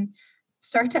 and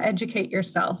start to educate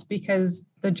yourself, because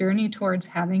the journey towards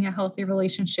having a healthy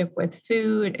relationship with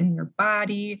food and your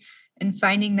body and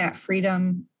finding that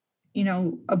freedom,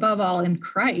 above all in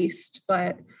Christ,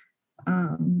 but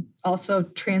also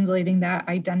translating that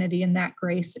identity and that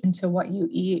grace into what you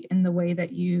eat and the way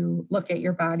that you look at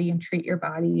your body and treat your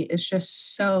body is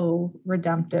just so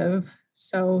redemptive,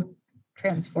 so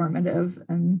transformative.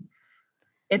 And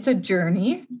it's a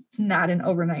journey. It's not an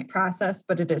overnight process,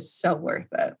 but it is so worth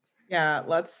it. Yeah.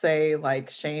 Let's say like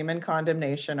shame and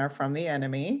condemnation are from the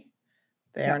enemy.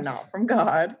 They are not from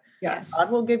God. Yes.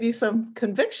 God will give you some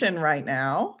conviction right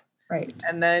now. Right.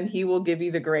 And then he will give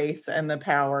you the grace and the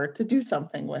power to do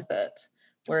something with it.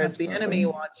 Whereas the enemy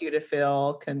wants you to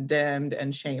feel condemned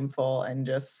and shameful and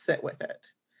just sit with it.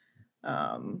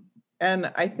 And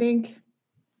I think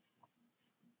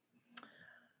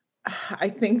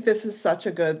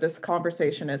this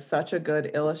conversation is such a good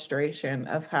illustration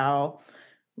of how,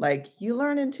 like, you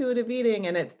learn intuitive eating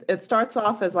and it starts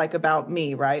off as like about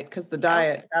me, right? Because the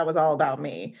diet, that was all about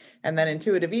me. And then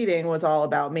intuitive eating was all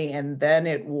about me. And then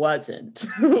it wasn't.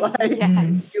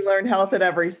 You learn health at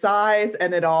every size,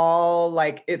 and it all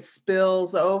it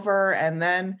spills over. And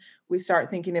then we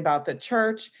start thinking about the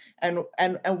church. And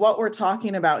what we're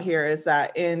talking about here is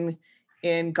that in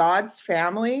God's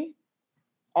family,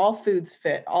 all foods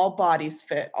fit, all bodies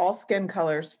fit, all skin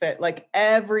colors fit, like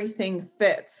everything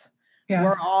fits. Yeah.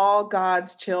 We're all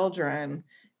God's children,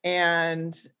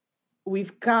 and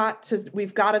we've got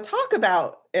to talk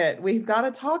about it. We've got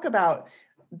to talk about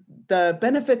the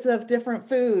benefits of different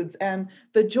foods and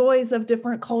the joys of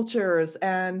different cultures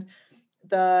and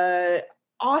the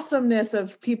awesomeness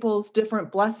of people's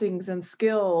different blessings and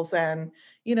skills. And,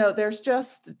 there's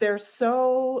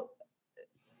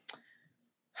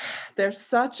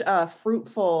such a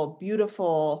fruitful,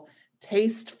 beautiful,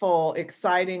 tasteful,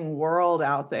 exciting world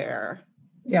out there.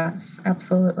 Yes,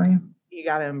 absolutely. You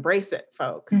got to embrace it,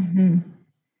 folks. Mm-hmm.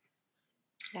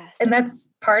 Yes. And that's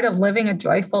part of living a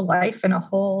joyful life and a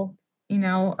whole,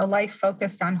 a life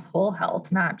focused on whole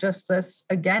health, not just this,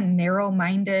 again,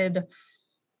 narrow-minded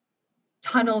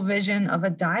tunnel vision of a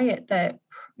diet that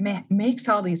makes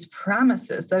all these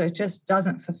promises that it just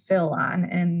doesn't fulfill on.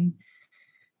 And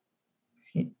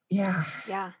yeah.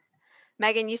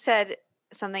 Megan, you said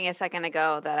something a second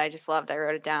ago that I just loved. I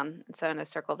wrote it down, so I'm going to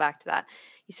circle back to that.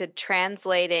 You said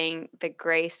translating the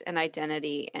grace and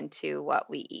identity into what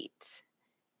we eat.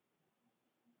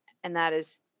 And that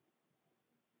is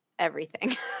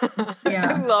everything.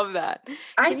 Yeah. I love that.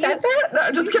 I said that?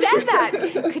 No, just you said that.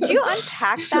 Could you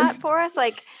unpack that for us?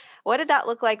 Like, What did that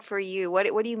look like for you?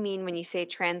 What do you mean when you say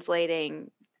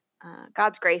translating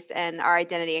God's grace and our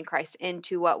identity in Christ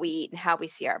into what we eat and how we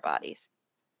see our bodies?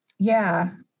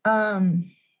 Yeah.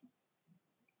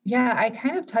 Yeah, I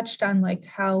kind of touched on like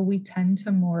how we tend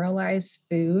to moralize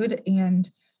food,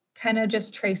 and kind of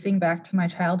just tracing back to my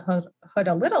childhood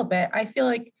a little bit. I feel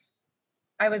like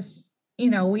I was,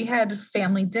 we had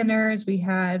family dinners, we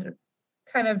had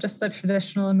kind of just the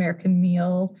traditional American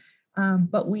meal.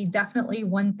 But we definitely,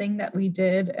 one thing that we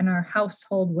did in our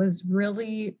household was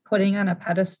really putting on a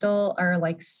pedestal our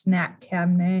like snack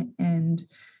cabinet and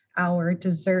our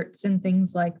desserts and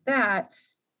things like that.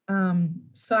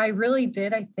 So I really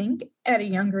did, I think at a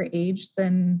younger age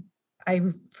than I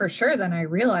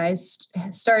realized,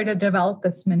 started to develop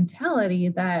this mentality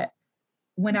that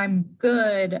when I'm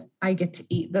good, I get to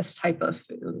eat this type of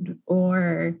food,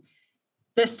 or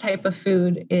this type of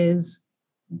food is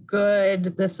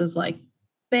good. This is like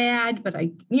bad, but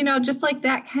just like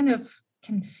that kind of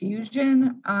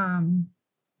confusion.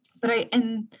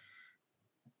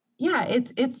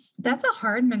 That's a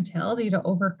hard mentality to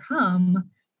overcome.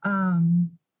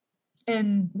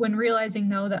 And when realizing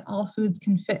though that all foods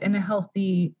can fit in a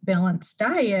healthy, balanced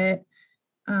diet,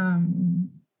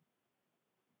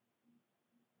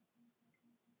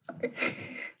 sorry.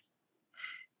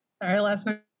 Sorry, I lost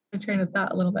my train of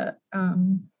thought a little bit.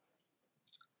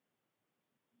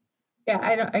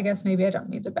 I guess maybe I don't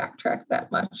need to backtrack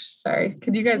that much. Sorry.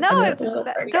 Could you guys? No, don't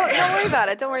worry about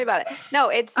it. Don't worry about it. No,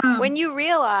 it's when you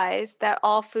realize that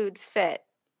all foods fit,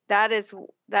 that is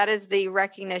the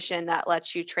recognition that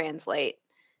lets you translate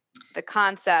the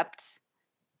concept.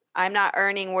 I'm not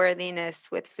earning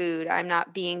worthiness with food. I'm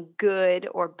not being good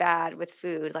or bad with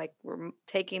food. Like, we're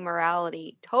taking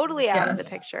morality totally out of the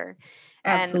picture.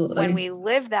 Absolutely. And when we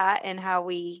live that in how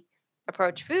we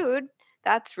approach food,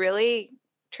 that's really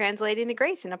translating the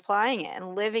grace and applying it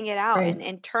and living it out, right, and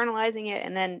internalizing it,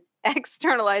 and then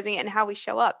externalizing it in how we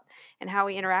show up and how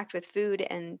we interact with food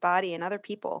and body and other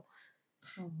people.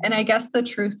 And I guess the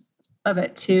truth of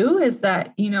it too is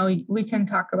that, we can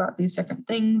talk about these different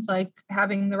things like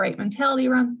having the right mentality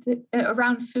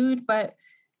around food, but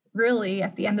really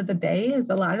at the end of the day is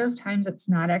a lot of times it's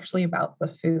not actually about the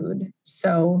food.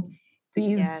 So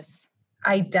these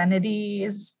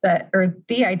identities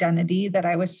the identity that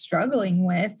I was struggling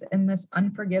with, and this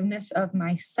unforgiveness of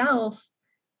myself,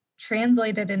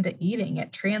 translated into eating.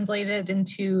 It translated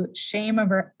into shame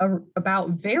about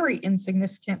very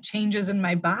insignificant changes in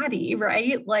my body,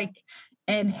 right? Like,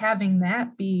 and having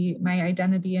that be my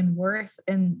identity and worth,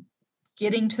 and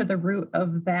getting to the root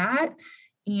of that,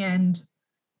 and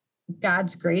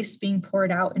God's grace being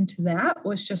poured out into that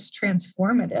was just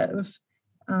transformative.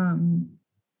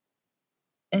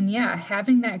 And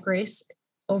having that grace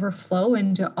overflow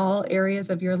into all areas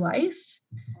of your life.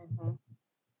 Mm-hmm.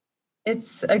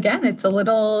 It's a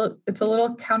little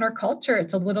counterculture.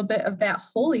 It's a little bit of that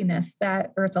holiness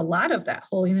it's a lot of that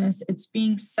holiness. It's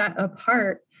being set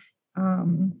apart.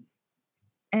 And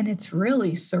it's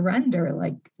really surrender,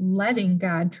 like letting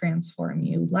God transform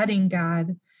you, letting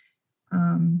God,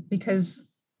 because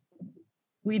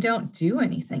we don't do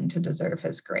anything to deserve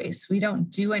his grace. We don't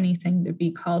do anything to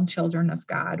be called children of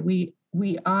God. We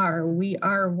are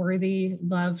worthy,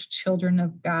 loved children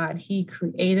of God. He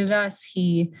created us.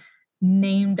 He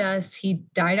named us. He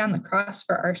died on the cross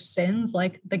for our sins.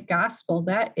 Like the gospel,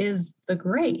 that is the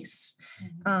grace,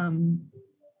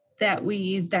 that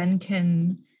we then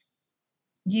can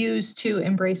use to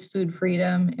embrace food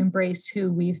freedom, embrace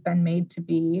who we've been made to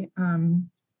be.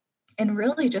 And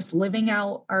really just living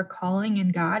out our calling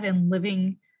in God and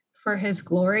living for his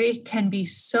glory can be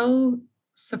so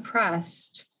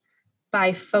suppressed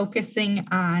by focusing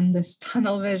on this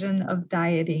tunnel vision of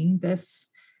dieting, this,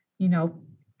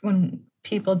 when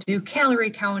people do calorie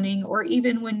counting, or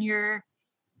even when you're,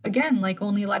 again, like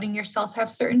only letting yourself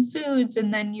have certain foods,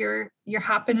 and then you're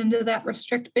hopping into that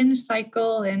restrict binge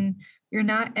cycle, and you're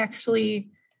not actually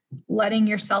letting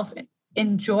yourself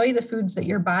enjoy the foods that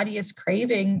your body is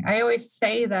craving. I always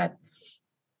say that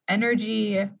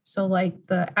energy, so like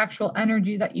the actual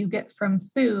energy that you get from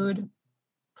food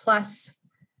plus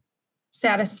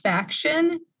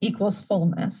satisfaction equals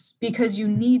fullness, because you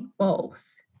need both.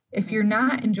 If you're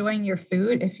not enjoying your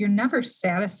food, if you're never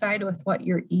satisfied with what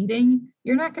you're eating,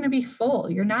 you're not going to be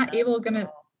full. You're not you're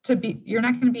not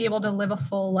going to be able to live a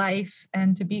full life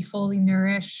and to be fully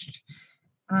nourished.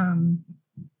 I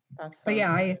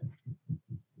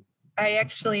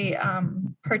actually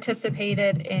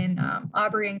participated in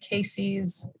Aubrey and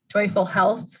Casey's Joyful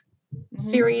Health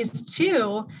series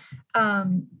too,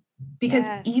 because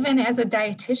even as a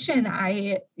dietitian,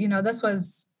 this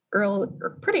was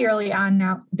pretty early on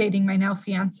now, dating my now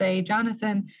fiance,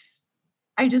 Jonathan,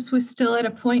 I just was still at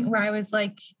a point where I was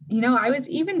like, I was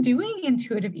even doing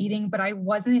intuitive eating, but I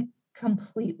wasn't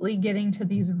completely getting to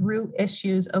these root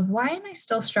issues of why am I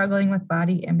still struggling with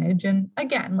body image? And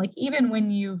again, like even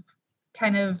when you've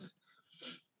kind of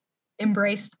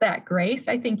embraced that grace,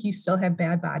 I think you still have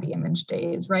bad body image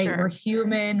days, right? Sure. We're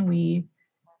human.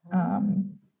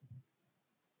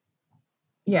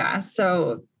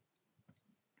 So,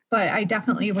 but I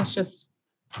definitely was just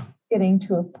getting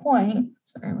to a point.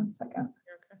 Sorry, 1 second.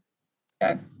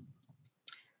 Okay.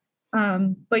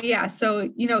 But yeah,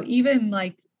 so, even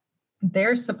like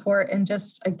their support and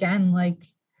just again, like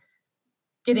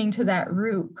getting to that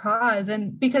root cause.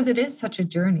 And because it is such a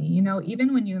journey,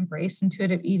 even when you embrace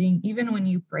intuitive eating, even when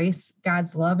you embrace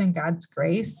God's love and God's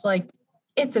grace, like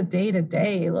it's a day to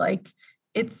day, like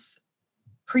it's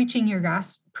preaching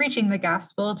the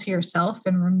gospel to yourself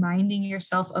and reminding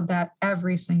yourself of that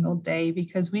every single day,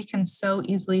 because we can so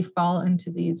easily fall into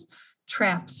these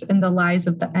traps and the lies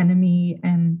of the enemy.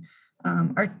 And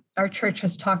our church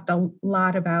has talked a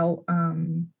lot about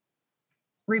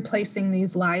replacing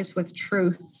these lies with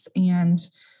truths and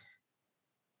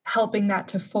helping that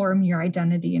to form your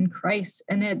identity in Christ.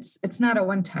 And it's not a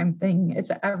one-time thing. It's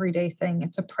an everyday thing.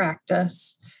 It's a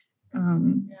practice.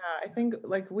 I think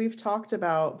like we've talked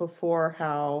about before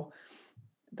how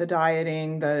the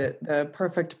dieting, the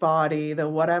perfect body, the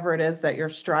whatever it is that you're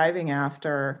striving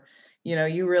after,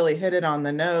 you really hit it on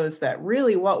the nose that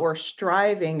really what we're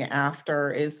striving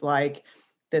after is like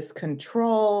this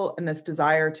control and this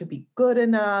desire to be good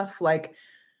enough. Like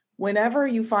whenever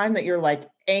you find that you're like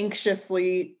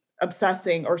anxiously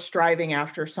obsessing or striving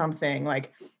after something,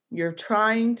 like you're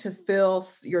trying to feel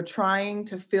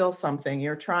something,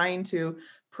 you're trying to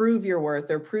prove your worth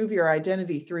or prove your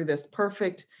identity through this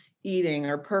perfect eating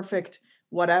or perfect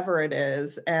whatever it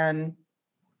is. And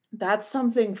that's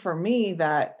something for me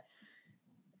that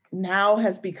now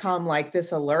has become like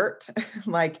this alert.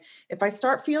 Like if I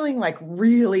start feeling like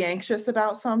really anxious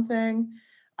about something,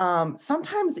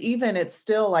 sometimes even it's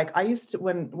still like I used to,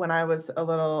 when I was a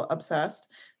little obsessed,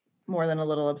 more than a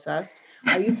little obsessed,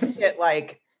 I used to get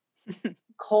like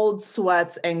cold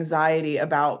sweats, anxiety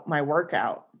about my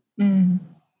workout. Mm.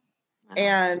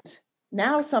 And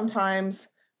now sometimes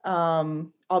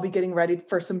I'll be getting ready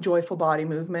for some joyful body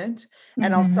movement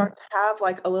and I'll start to have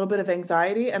like a little bit of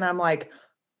anxiety. And I'm like,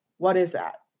 what is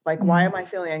that? Like, why am I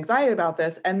feeling anxiety about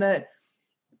this? And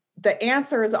the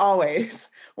answer is always,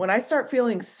 when I start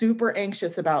feeling super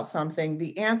anxious about something,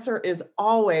 the answer is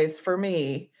always for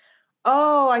me,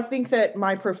 oh, I think that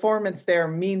my performance there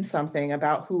means something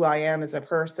about who I am as a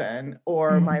person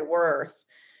or my worth.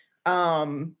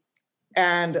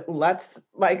 And let's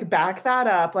like back that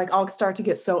up. Like I'll start to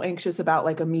get so anxious about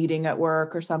like a meeting at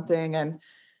work or something, and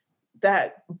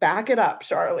that back it up,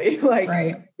 Charlie. Like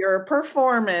Right. Your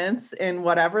performance in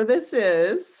whatever this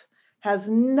is has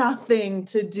nothing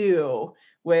to do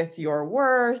with your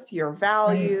worth, your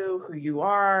value, who you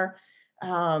are.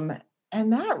 And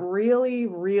that really,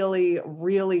 really,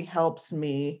 really helps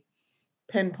me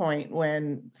pinpoint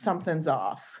when something's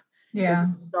off. Yeah. Is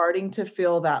starting to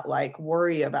feel that like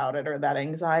worry about it or that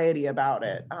anxiety about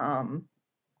it. And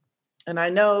I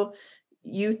know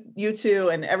you two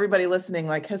and everybody listening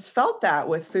like has felt that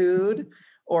with food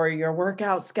or your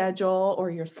workout schedule or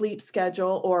your sleep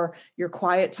schedule or your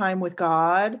quiet time with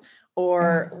God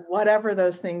or whatever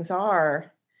those things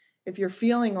are. If you're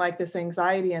feeling like this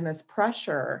anxiety and this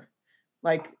pressure,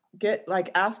 like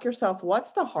ask yourself,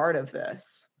 what's the heart of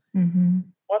this?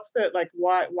 What's the, like,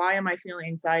 why am I feeling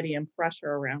anxiety and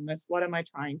pressure around this? What am I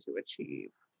trying to achieve?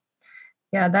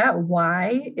 Yeah, that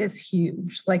why is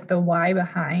huge, like the why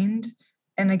behind.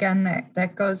 And again,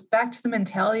 that goes back to the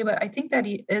mentality, but I think that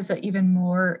is an even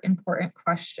more important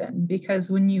question, because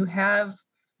when you have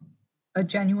a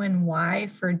genuine why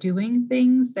for doing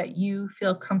things that you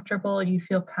feel comfortable, you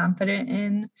feel confident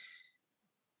in,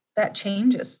 that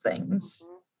changes things.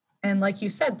 And like you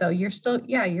said, though, you're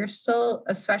still,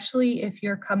 especially if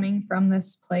you're coming from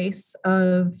this place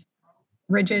of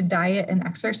rigid diet and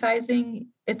exercising,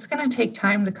 it's going to take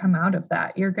time to come out of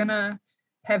that. You're going to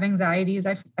have anxieties.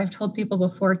 I've told people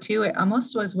before too, it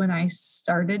almost was when I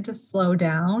started to slow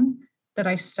down that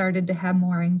I started to have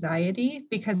more anxiety,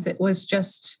 because it was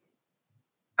just,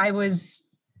 I was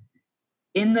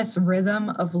in this rhythm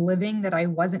of living that I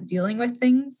wasn't dealing with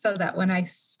things, so that when I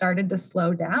started to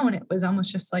slow down, it was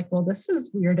almost just like, well, this is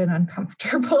weird and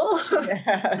uncomfortable.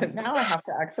 Yeah, now I have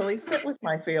to actually sit with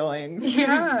my feelings.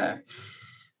 Yeah.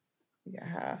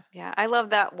 Yeah. Yeah. I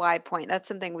love that why point. That's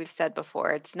something we've said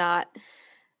before. It's not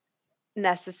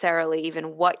necessarily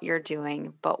even what you're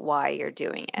doing, but why you're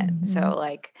doing it. Mhm. So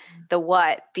like the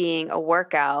what being a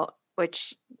workout,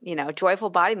 which, joyful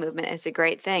body movement is a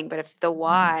great thing. But if the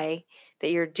why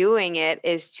that you're doing it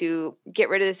is to get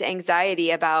rid of this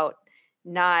anxiety about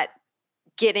not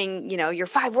getting, your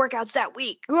 5 workouts that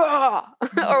week,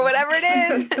 or whatever it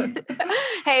is.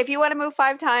 Hey, if you want to move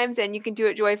 5 times and you can do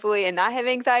it joyfully and not have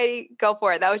anxiety, go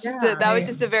for it. That was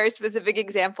just a very specific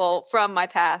example from my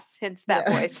past, hence that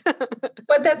voice.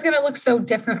 But that's going to look so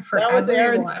different for That was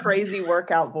everyone. Erin's crazy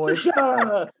workout voice.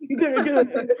 Yeah, you gotta do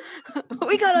it.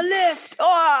 We gotta lift.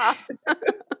 Oh.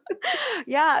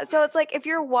 Yeah. So it's like if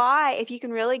you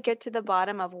can really get to the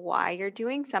bottom of why you're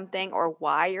doing something or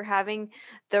why you're having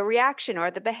the reaction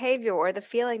or the behavior or the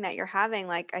feeling that you're having,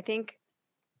 like I think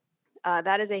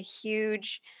that is a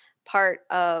huge part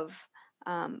of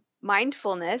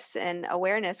mindfulness and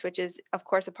awareness, which is, of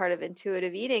course, a part of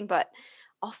intuitive eating, but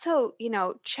also,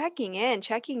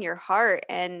 checking your heart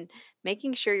and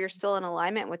making sure you're still in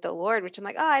alignment with the Lord, which I'm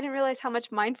like, oh, I didn't realize how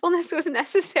much mindfulness was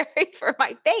necessary for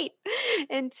my faith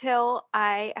until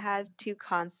I had to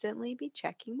constantly be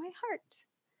checking my heart.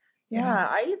 Yeah,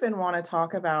 I even want to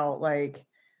talk about like,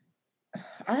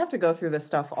 I have to go through this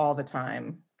stuff all the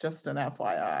time, just an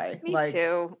FYI. Me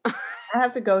too. I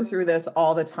have to go through this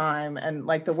all the time. And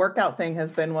like the workout thing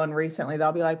has been one recently.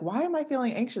 They'll be like, why am I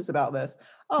feeling anxious about this?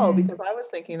 Oh, because I was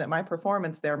thinking that my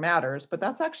performance there matters, but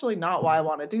that's actually not why I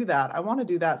want to do that. I want to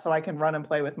do that so I can run and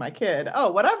play with my kid.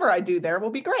 Oh, whatever I do there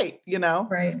will be great,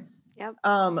 Right. Yep.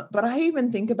 But I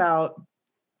even think about,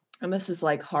 and this is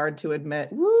like hard to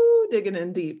admit, digging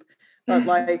in deep, but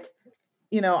like,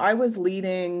 I was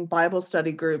leading Bible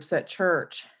study groups at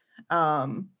church,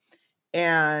 and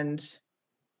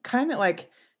kind of like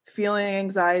feeling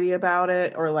anxiety about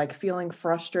it or like feeling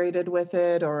frustrated with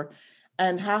it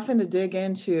and having to dig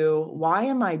into, why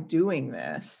am I doing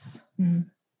this?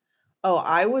 Oh,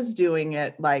 I was doing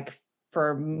it like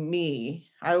for me.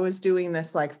 I was doing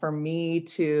this like for me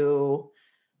to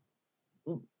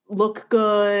look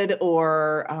good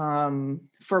or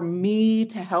for me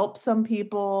to help some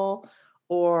people,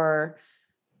 or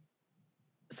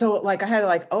so like I had to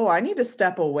like, oh, I need to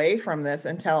step away from this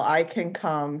until I can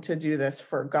come to do this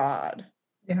for God.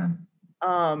 Yeah.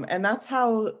 And that's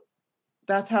how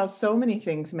so many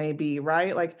things may be,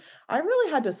 right? Like I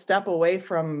really had to step away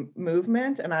from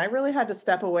movement, and I really had to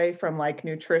step away from like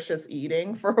nutritious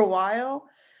eating for a while.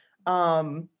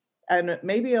 And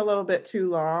maybe a little bit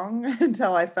too long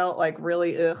until I felt like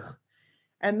really ugh.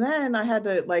 And then I had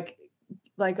to like,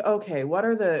 okay, what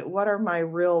are my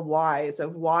real whys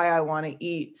of why I want to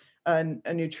eat a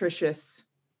nutritious,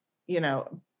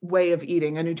 way of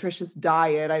eating, a nutritious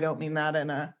diet. I don't mean that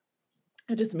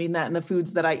I just mean that in the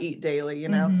foods that I eat daily,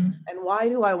 and why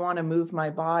do I want to move my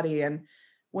body? And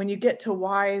when you get to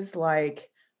whys like,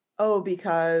 oh,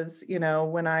 because,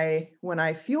 when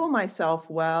I fuel myself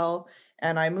well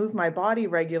and I move my body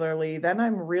regularly, then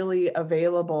I'm really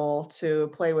available to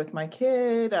play with my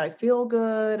kid. I feel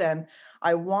good. And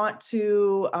I want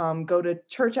to go to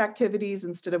church activities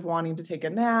instead of wanting to take a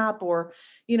nap or,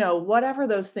 whatever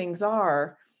those things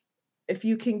are. If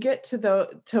you can get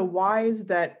to whys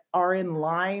that are in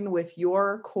line with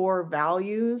your core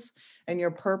values and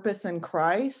your purpose in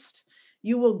Christ,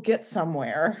 you will get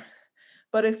somewhere.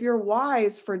 But if your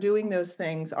whys for doing those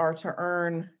things are to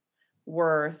earn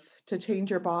worth, to change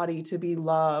your body, to be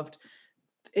loved,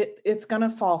 it's going to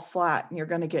fall flat and you're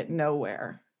going to get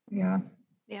nowhere. Yeah.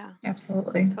 Yeah.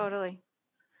 Absolutely. Totally.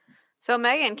 So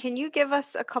Megan, can you give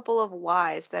us a couple of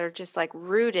whys that are just like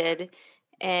rooted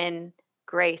in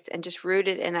grace and just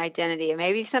rooted in identity? And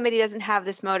maybe somebody doesn't have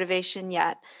this motivation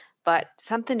yet, but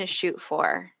something to shoot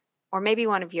for, or maybe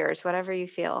one of yours, whatever you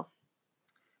feel.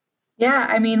 Yeah,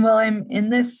 I mean, well, I'm in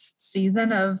this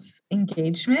season of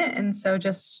engagement. And so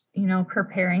just,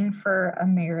 preparing for a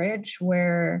marriage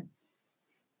where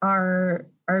our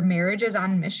marriage is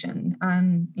on mission,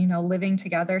 on, living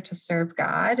together to serve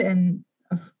God. And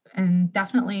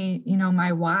definitely,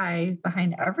 my why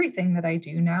behind everything that I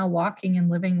do now, walking and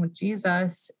living with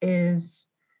Jesus, is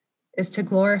to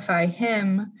glorify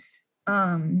him.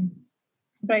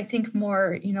 But I think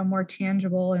more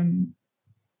tangible and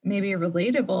maybe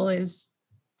relatable is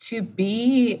to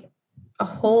be a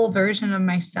whole version of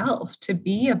myself, to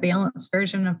be a balanced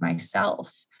version of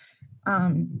myself,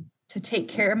 to take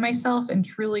care of myself and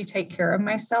truly take care of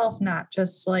myself, not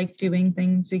just like doing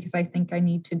things because I think I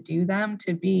need to do them,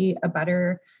 to be a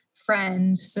better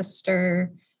friend,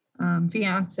 sister,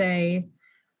 fiance.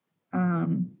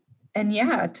 And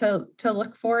yeah, to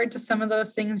look forward to some of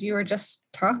those things you were just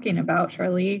talking about,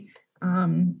 Charlie.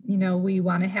 We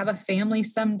want to have a family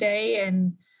someday,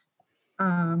 and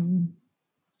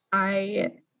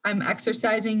I'm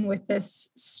exercising with this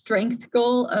strength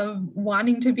goal of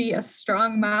wanting to be a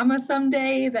strong mama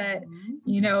someday that,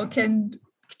 can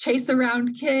chase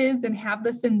around kids and have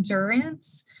this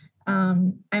endurance.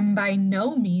 I'm by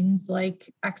no means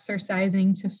like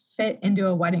exercising to fit into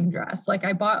a wedding dress. Like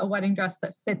I bought a wedding dress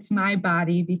that fits my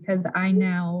body because I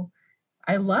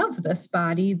love this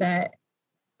body that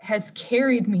has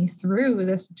carried me through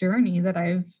this journey that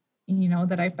I've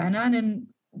been on. And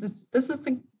this is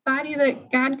the body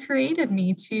that God created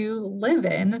me to live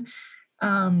in.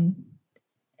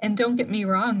 And don't get me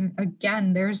wrong,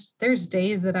 again, there's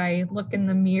days that I look in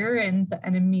the mirror and the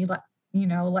enemy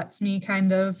lets me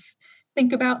kind of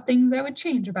think about things I would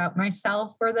change about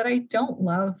myself or that I don't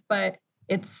love. But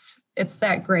it's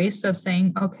that grace of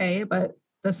saying, okay, but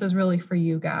this is really for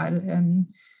you, God. And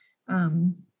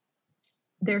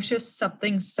there's just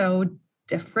something so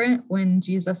different when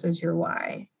Jesus is your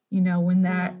why, when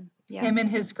that him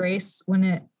and his grace, when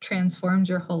it transforms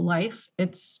your whole life,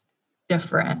 it's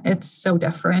different. It's so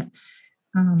different.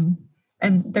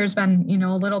 And there's been,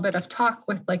 a little bit of talk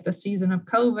with like the season of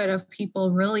COVID of people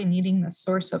really needing the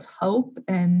source of hope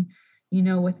and,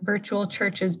 with virtual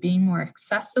churches being more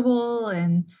accessible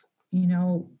and,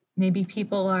 maybe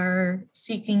people are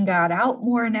seeking God out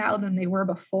more now than they were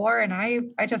before. And I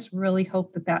just really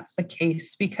hope that that's the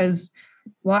case because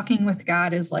walking with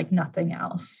God is like nothing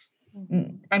else.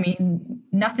 I mean,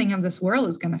 nothing of this world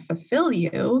is going to fulfill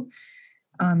you.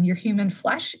 Your human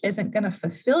flesh isn't going to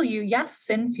fulfill you. Yes,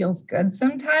 sin feels good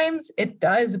sometimes. It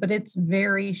does, but it's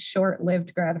very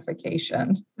short-lived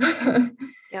gratification. Yep.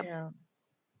 Yeah.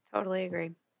 Totally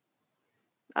agree.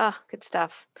 Oh, good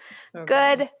stuff. Okay.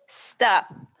 Good stuff.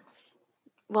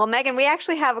 Well, Megan, we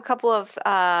actually have a couple of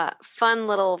fun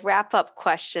little wrap-up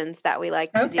questions that we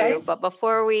like to do. But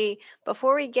before we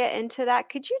get into that,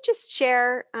 could you just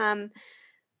share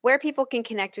where people can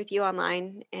connect with you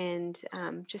online and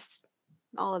just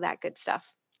all of that good stuff?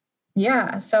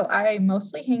 Yeah, so I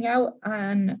mostly hang out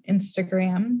on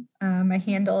Instagram. My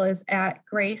handle is at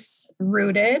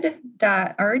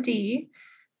gracerooted.rd.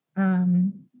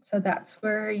 So that's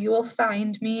where you will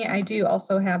find me. I do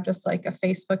also have just like a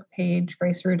Facebook page,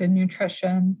 Grace Rooted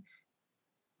Nutrition,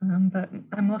 but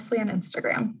I'm mostly on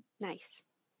Instagram. Nice.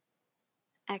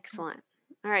 Excellent.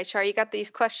 All right, Char, you got these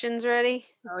questions ready?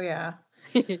 Oh, yeah.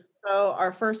 So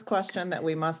our first question that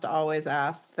we must always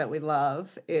ask that we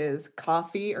love is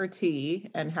coffee or tea,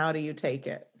 and how do you take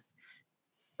it?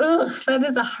 Oh, that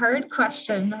is a hard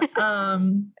question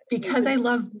because I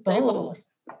love both.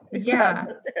 Yeah,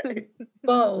 okay.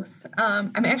 Both.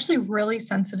 I'm actually really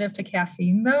sensitive to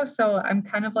caffeine though. So I'm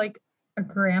kind of like a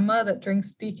grandma that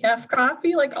drinks decaf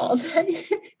coffee like all day.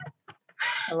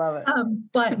 I love it.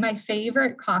 But my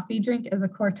favorite coffee drink is a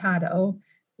cortado,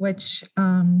 which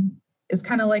is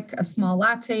kind of like a small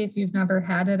latte if you've never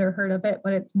had it or heard of it,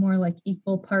 but it's more like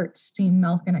equal parts steamed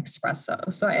milk and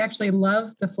espresso. So I actually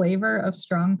love the flavor of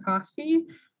strong coffee.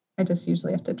 I just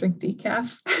usually have to drink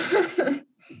decaf.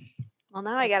 Well,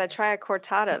 now I got to try a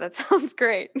cortado. That sounds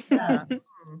great. Yeah.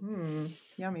 Mm-hmm.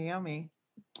 Yummy, yummy.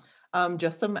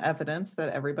 Just some evidence that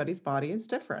everybody's body is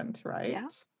different, right? Yeah.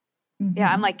 Mm-hmm.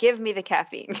 Yeah, I'm like, give me the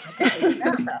caffeine.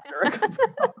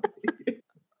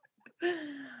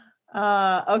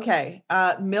 Okay.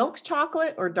 Milk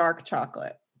chocolate or dark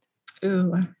chocolate?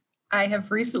 Ooh, I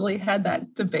have recently had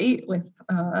that debate with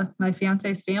my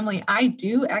fiance's family. I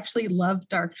do actually love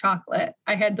dark chocolate.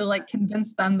 I had to like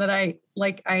convince them that I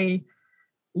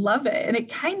love it. And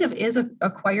it kind of is an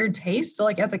acquired taste. So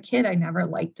like as a kid, I never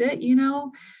liked it,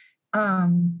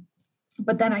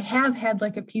 but then I have had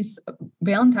like a piece of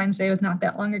Valentine's Day was not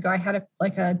that long ago. I had a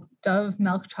Dove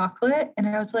milk chocolate and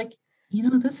I was like,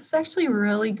 this is actually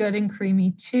really good and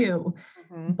creamy too.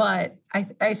 Mm-hmm. But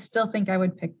I still think I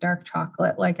would pick dark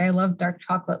chocolate. Like I love dark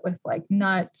chocolate with like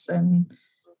nuts and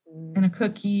a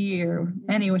cookie or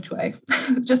any which way,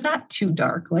 just not too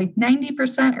dark, like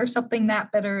 90% or something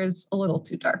that bitter is a little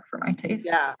too dark for my taste.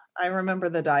 Yeah. I remember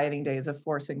the dieting days of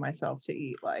forcing myself to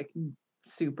eat like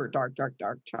super dark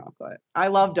chocolate. I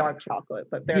love dark chocolate,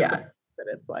 but there's that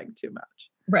it's like too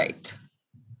much. Right.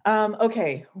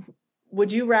 Okay.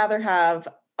 Would you rather have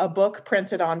a book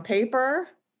printed on paper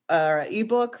or an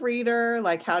ebook reader?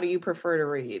 Like, how do you prefer to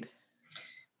read?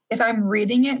 If I'm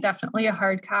reading it, definitely a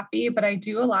hard copy, but I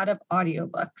do a lot of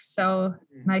audiobooks. So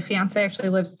my fiance actually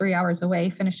lives 3 hours away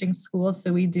finishing school.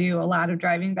 So we do a lot of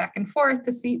driving back and forth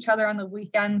to see each other on the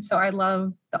weekend. So I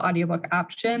love the audiobook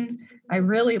option. I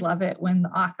really love it when the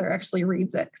author actually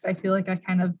reads it because I feel like I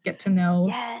kind of get to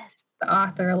know the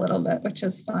author a little bit, which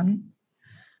is fun.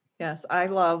 Yes, I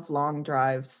love long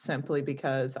drives simply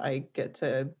because I get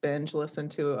to binge listen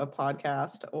to a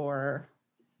podcast or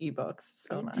ebooks.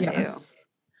 So Me nice. too. Yes.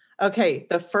 Okay,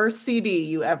 the first CD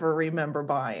you ever remember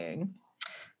buying.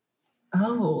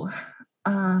 Oh,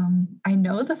 I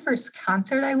know the first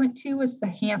concert I went to was the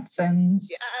Hansons.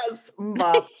 Yes,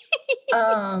 Bop.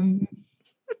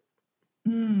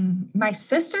 My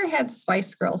sister had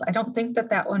Spice Girls. I don't think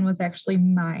that one was actually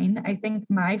mine. I think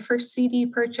my first CD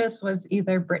purchase was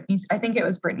either Britney. I think it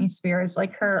was Britney Spears,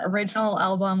 like her original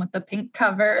album with the pink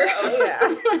cover. Oh,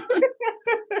 yeah.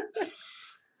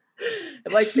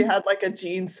 Like she had like a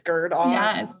jean skirt on.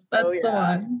 Yes, that's Oh, yeah. the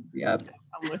one. Yep.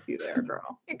 I'm with you there,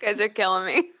 girl. You guys are killing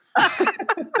me.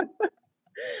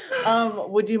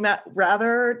 Would you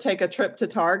rather take a trip to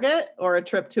Target or a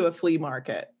trip to a flea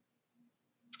market?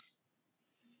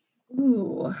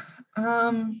 Ooh,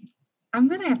 I'm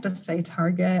gonna have to say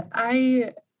Target.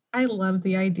 I love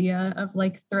the idea of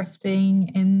like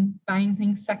thrifting and buying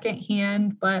things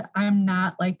secondhand, but I'm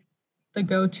not like the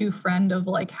go-to friend of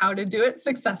like how to do it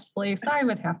successfully. So I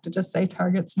would have to just say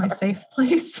Target's my safe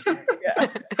place. Yeah.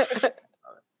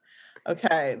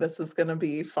 Okay, this is gonna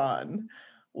be fun.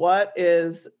 What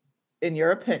is, in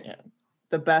your opinion,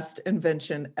 the best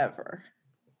invention ever?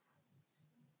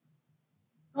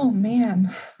 Oh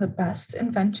man, the best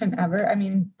invention ever. I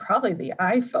mean, probably the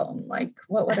iPhone. Like,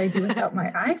 what would I do without my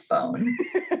iPhone?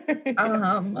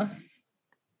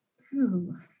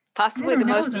 Ooh, Possibly I the don't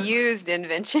know most though. used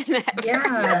invention ever.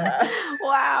 Yeah,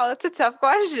 Wow, that's a tough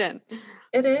question.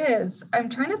 it is. I'm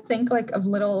trying to think like of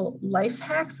little life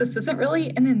hacks. This isn't really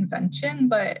an invention,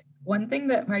 but one thing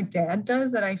that my dad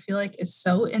does that I feel like is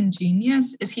so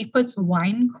ingenious is he puts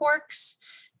wine corks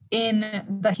in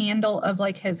the handle of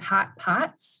like his hot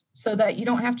pots so that you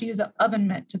don't have to use an oven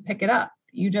mitt to pick it up.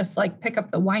 You just like pick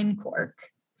up the wine cork.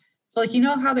 So like, you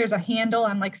know how there's a handle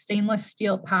on like stainless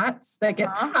steel pots that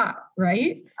gets hot,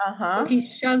 right? So he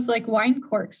shoves like wine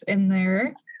corks in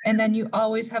there and then you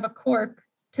always have a cork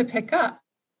to pick up.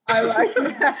 I like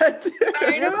that.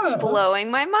 I know.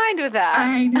 Blowing my mind with that.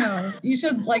 I know. You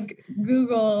should like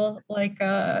Google like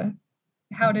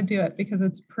how to do it because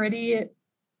it's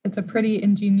a pretty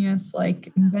ingenious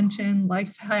like invention,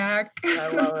 life hack. I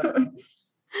love it.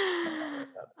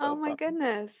 Oh my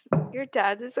goodness. Your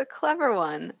dad is a clever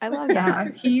one. I love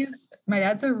that. Yeah, my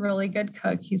dad's a really good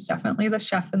cook. He's definitely the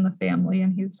chef in the family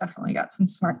and he's definitely got some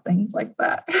smart things like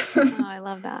that. Oh, I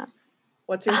love that.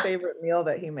 What's your favorite meal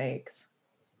that he makes?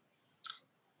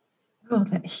 Oh,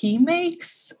 that he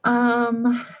makes?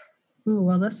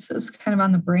 Well, this is kind of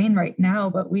on the brain right now,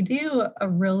 but we do a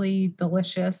really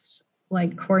delicious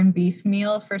like corned beef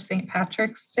meal for St.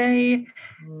 Patrick's Day.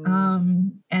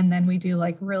 And then we do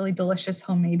like really delicious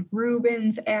homemade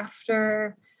Reubens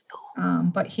after.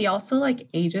 But he also like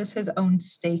ages his own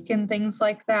steak and things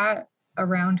like that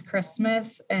around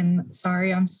Christmas. And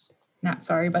sorry, I'm not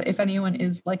sorry, but if anyone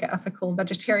is like an ethical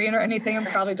vegetarian or anything, I'm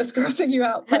probably just grossing you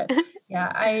out. But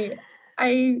yeah,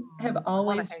 I have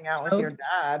always want to hang out with your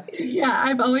dad. Yeah,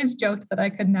 I've always joked that I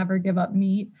could never give up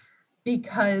meat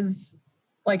because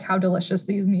like how delicious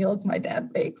these meals my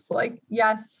dad bakes. Like,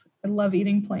 yes, I love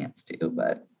eating plants too,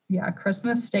 but yeah,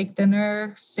 Christmas steak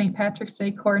dinner, St. Patrick's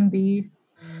Day corned beef.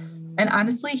 And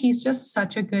honestly, he's just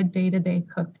such a good day-to-day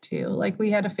cook too. Like we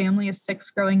had a family of 6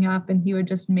 growing up and he would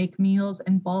just make meals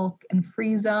in bulk and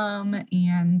freeze them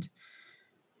and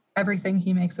everything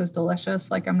he makes is delicious.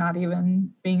 Like I'm not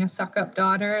even being a suck up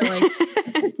daughter. Like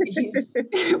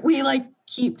we like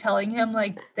keep telling him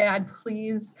like, Dad,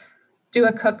 please do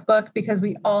a cookbook because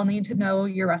we all need to know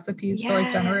your recipes for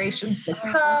like generations to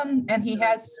come. And he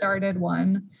has started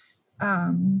one.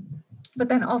 But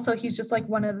then also he's just like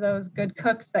one of those good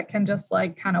cooks that can just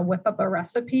like kind of whip up a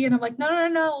recipe. And I'm like,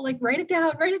 no, like write it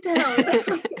down.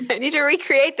 I need to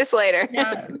recreate this later.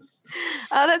 Yes.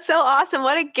 Oh, that's so awesome.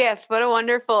 What a gift. What a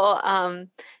wonderful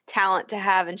talent to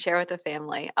have and share with the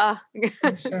family. Oh.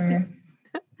 For sure.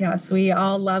 Yes, we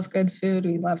all love good food.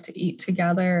 We love to eat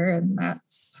together and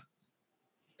that's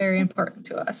very important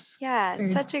to us. Yeah,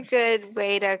 it's such a good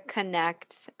way to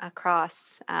connect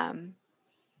across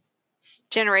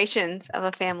generations of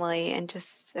a family and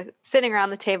just sitting around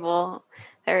the table.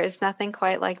 There is nothing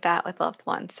quite like that with loved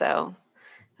ones. So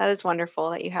that is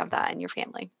wonderful that you have that in your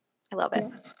family. I love it.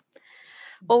 Yes.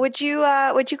 Well, would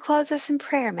you close us in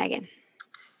prayer, Megan?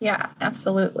 Yeah,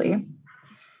 absolutely.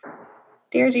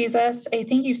 Dear Jesus, I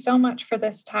thank you so much for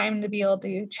this time to be able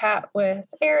to chat with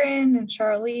Erin and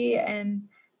Charlie. And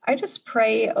I just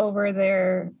pray over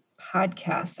their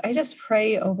podcast. I just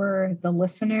pray over the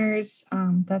listeners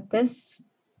that this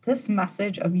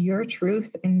message of your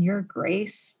truth and your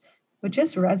grace would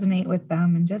just resonate with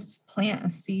them and just plant a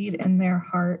seed in their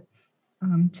heart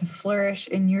to flourish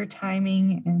in your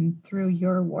timing and through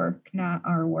your work, not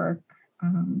our work.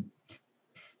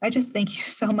 I just thank you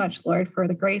so much, Lord, for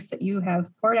the grace that you have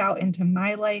poured out into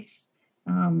my life.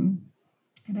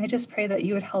 And I just pray that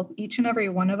you would help each and every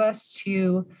one of us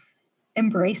to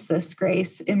embrace this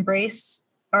grace, embrace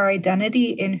our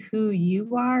identity in who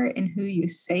you are and who you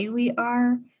say we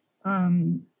are,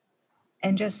 and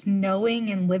just knowing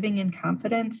and living in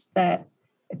confidence that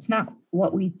it's not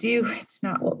what we do, it's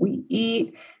not what we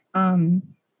eat,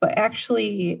 but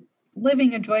actually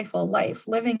living a joyful life,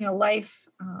 living a life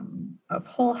of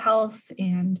whole health,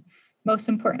 and most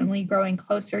importantly, growing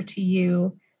closer to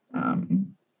you,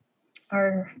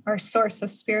 our source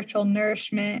of spiritual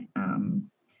nourishment,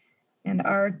 and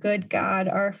our good God,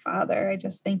 our Father. I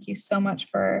just thank you so much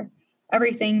for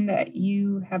everything that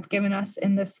you have given us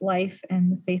in this life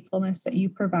and the faithfulness that you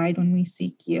provide when we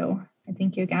seek you. I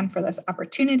thank you again for this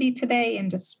opportunity today,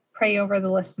 and just pray over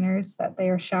the listeners that they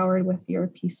are showered with your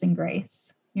peace and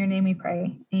grace. In your name we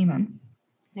pray. Amen.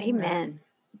 Amen.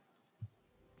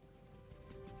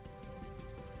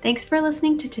 Thanks for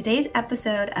listening to today's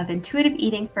episode of Intuitive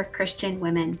Eating for Christian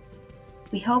Women.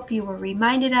 We hope you were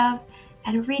reminded of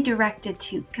and redirected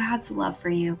to God's love for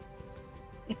you.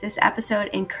 If this episode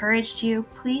encouraged you,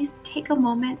 please take a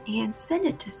moment and send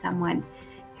it to someone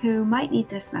who might need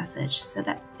this message so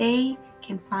that they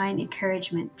can find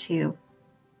encouragement too.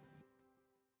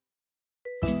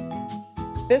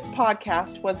 This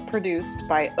podcast was produced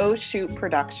by Oh Shoot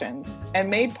Productions and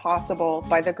made possible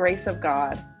by the grace of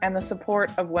God and the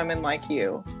support of women like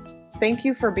you. Thank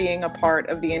you for being a part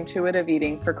of the Intuitive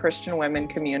Eating for Christian Women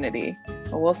community.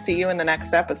 We'll see you in the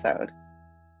next episode.